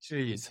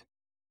 Jeez.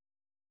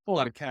 Full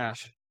out of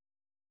cash.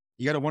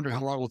 You got to wonder how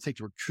long it will take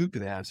to recoup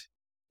that.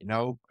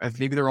 If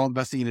maybe they're all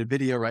investing in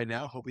NVIDIA right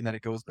now, hoping that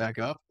it goes back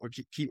up or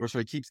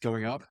keeps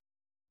going up.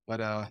 But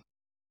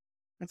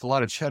that's a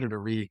lot of cheddar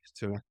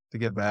to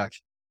get back.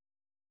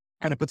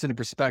 Kind of puts into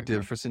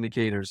perspective for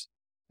syndicators.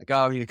 Like,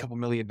 oh, we need a couple $1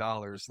 million.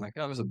 Like,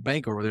 oh, there's a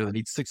bank over there that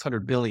needs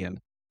 600 billion.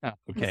 Oh,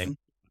 okay.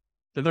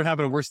 Then they're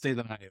having a worse day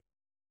than I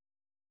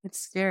It's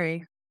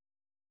scary.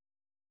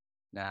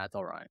 Nah, it's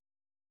all right.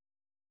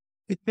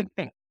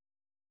 am.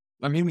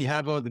 I mean, we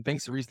have the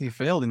banks that recently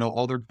failed.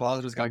 All their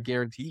depositors got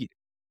guaranteed.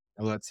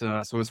 That's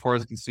so as far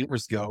as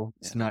consumers go,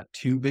 it's not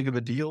too big of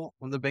a deal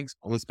when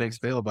most banks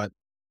fail. But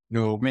I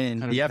mean,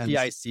 kind of the depends.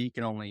 FDIC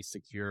can only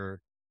secure,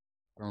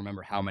 I don't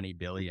remember how many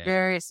billion.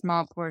 Very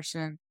small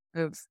portion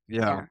of.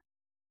 Yeah.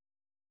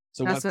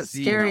 So That's what's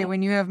scary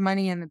when you have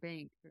money in the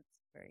bank. It's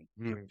scary.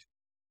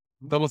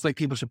 It's almost like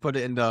people should put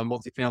it into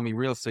multifamily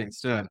real estate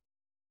instead.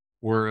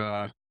 We're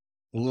a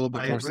little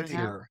bit I more agree.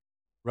 secure.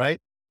 right.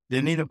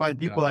 They need to find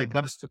people like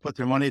us to put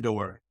their money to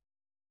work.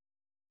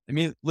 I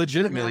mean,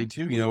 legitimately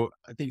too,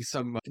 I think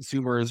some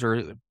consumers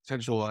or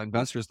potential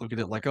investors look at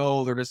it like,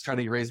 oh, they're just trying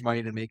to raise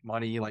money to make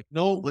money. Like,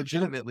 no,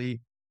 legitimately,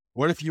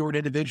 what if you were an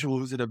individual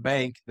who's at a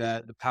bank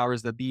that the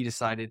powers that be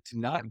decided to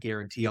not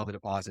guarantee all the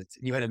deposits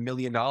and you had $1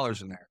 million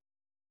in there?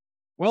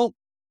 Well,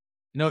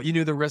 you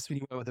knew the risk when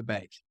you went with a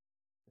bank.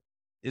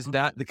 Is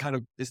that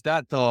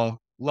the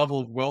level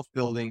of wealth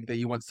building that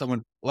you want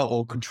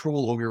level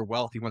control over your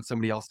wealth you want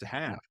somebody else to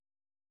have?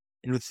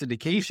 And with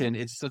syndication,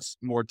 it's such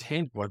more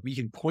tangible. We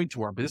can point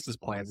to our business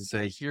plans and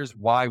say, here's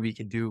why we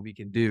can do what we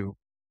can do.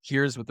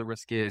 Here's what the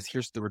risk is.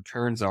 Here's what the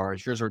returns are.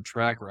 Here's our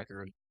track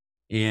record.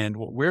 And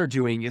what we're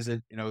doing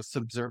isn't,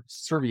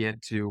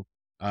 subservient to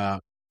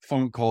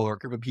phone call or a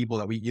group of people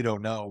that you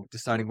don't know,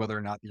 deciding whether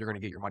or not you're going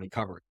to get your money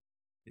covered.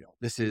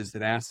 This is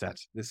an asset.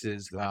 This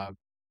is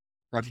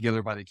brought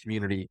together by the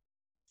community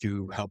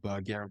to help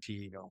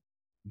guarantee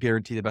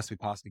the best we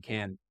possibly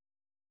can,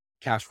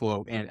 cash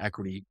flow and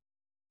equity.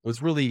 It was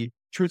really,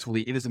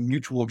 truthfully, it is a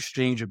mutual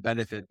exchange of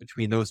benefit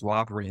between those who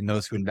operate and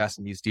those who invest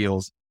in these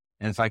deals.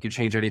 And if I could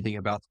change anything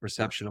about the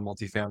perception of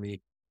multifamily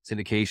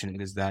syndication,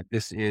 it is that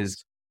this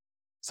is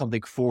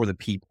something for the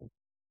people.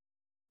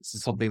 This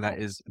is something that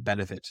is a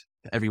benefit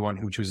to everyone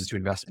who chooses to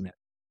invest in it.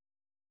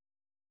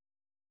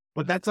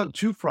 But that's on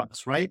two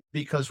fronts, right?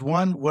 Because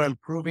one, we're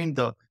improving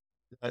the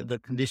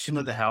condition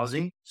of the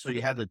housing. So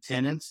you have the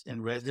tenants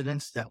and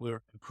residents that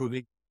we're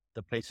improving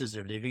the places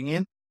they're living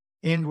in,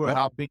 and we're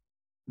helping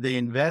the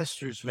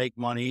investors make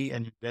money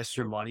and invest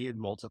their money and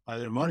multiply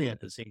their money at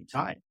the same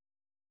time.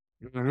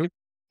 Mm-hmm.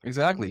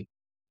 Exactly.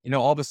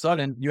 All of a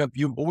sudden you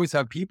always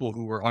have people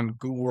who are on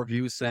Google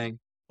reviews saying,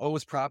 oh,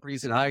 his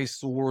property's an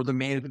eyesore, the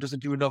management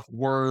doesn't do enough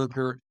work,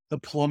 or the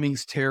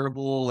plumbing's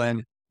terrible.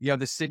 And you have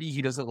the city,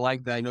 he doesn't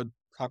like that.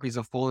 Properties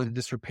are full of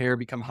disrepair,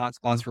 become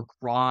hotspots for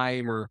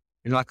crime, or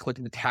you're not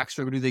collecting the tax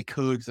revenue they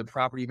could because the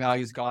property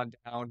value has gone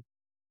down.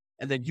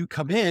 And then you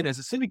come in as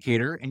a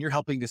syndicator and you're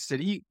helping the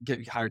city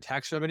get higher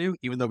tax revenue,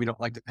 even though we don't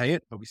like to pay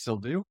it, but we still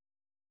do.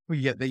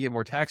 They get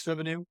more tax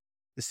revenue.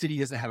 The city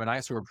doesn't have an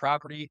eyesore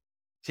property,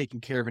 taking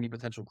care of any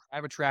potential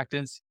crime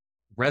attractants.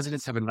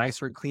 Residents have a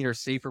nicer, cleaner,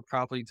 safer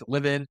property to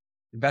live in.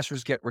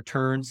 Investors get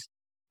returns.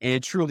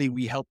 And truly,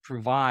 we help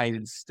provide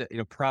and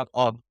prop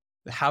up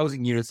the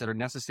housing units that are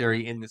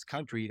necessary in this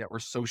country that we're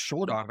so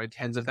short on by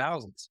tens of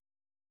thousands.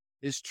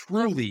 This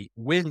truly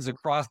wins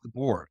across the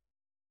board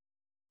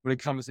when it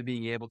comes to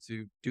being able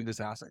to do this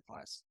asset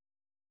class.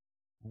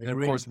 And of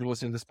course, if you're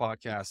listening to this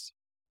podcast,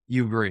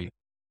 you agree.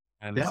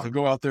 And so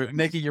go out there and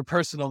make it your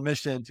personal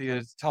mission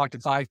to talk to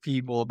 5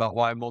 people about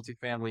why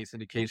multifamily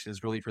syndication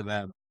is really for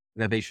them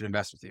and that they should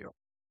invest with you.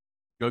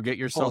 Go get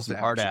yourself some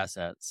hard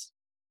assets.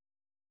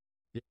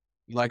 I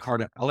like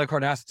hard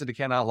assets, and I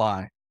cannot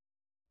lie.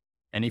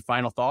 Any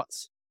final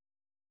thoughts?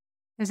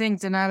 I think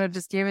Donato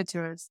just gave it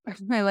to us.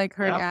 I like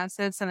hard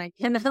assets, and I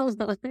cannot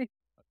lie.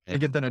 I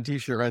get that on a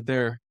t-shirt right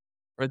there.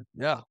 Right,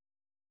 yeah.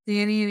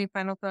 Danny, any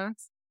final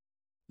thoughts?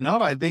 No,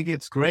 I think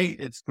it's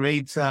great. It's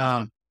great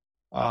to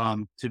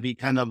be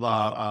kind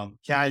of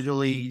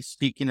casually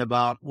speaking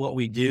about what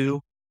we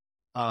do.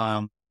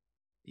 Kind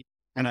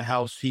of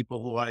helps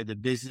people who are in the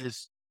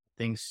business,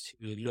 things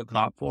to look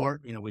out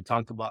for. We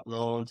talked about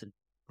loans and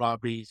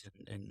properties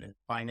and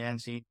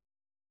financing,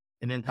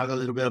 and then talk a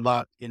little bit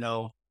about,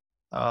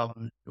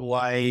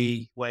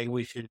 why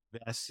we should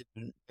invest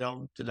in,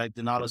 like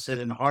Donato said,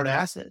 in hard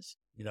assets.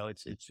 We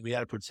got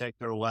to protect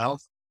our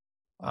wealth.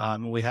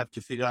 We have to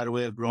figure out a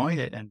way of growing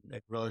it. And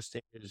real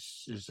estate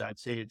is, I'd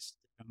say it's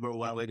the number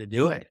one way to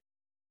do it.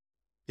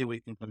 Something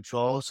we can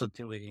control,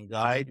 something we can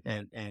guide,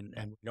 and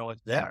we know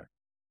it's there.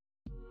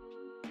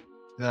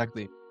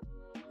 Exactly.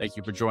 Thank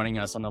you for joining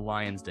us on the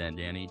Lion's Den,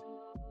 Danny.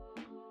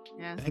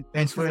 Yeah.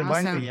 Thanks for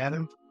inviting me,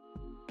 Adam.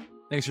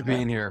 Thanks for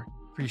being here.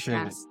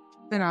 Appreciate it. It's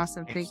been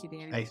awesome. Thank you,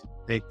 Danny.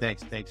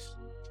 Thanks.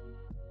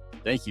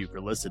 Thank you for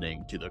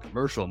listening to the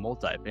Commercial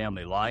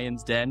Multifamily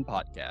Lion's Den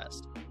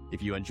podcast.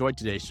 If you enjoyed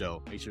today's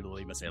show, make sure to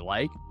leave us a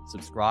like,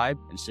 subscribe,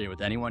 and share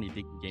with anyone you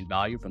think can gain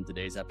value from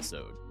today's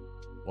episode.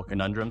 What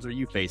conundrums are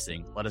you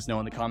facing? Let us know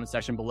in the comment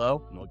section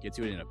below, and we'll get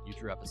to it in a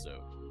future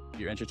episode.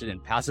 If you're interested in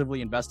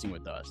passively investing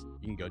with us,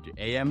 you can go to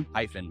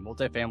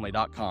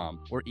am-multifamily.com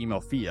or email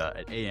Fia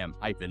at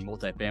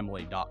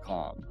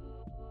am-multifamily.com.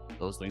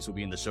 Those links will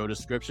be in the show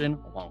description,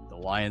 along with the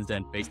Lion's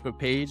Den Facebook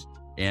page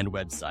and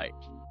website.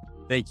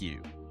 Thank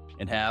you,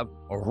 and have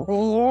a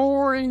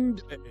roaring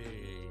day.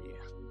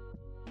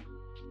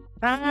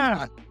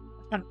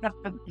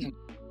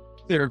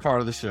 Favorite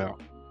part of the show.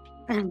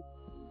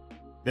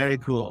 Very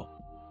cool.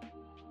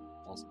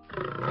 Awesome.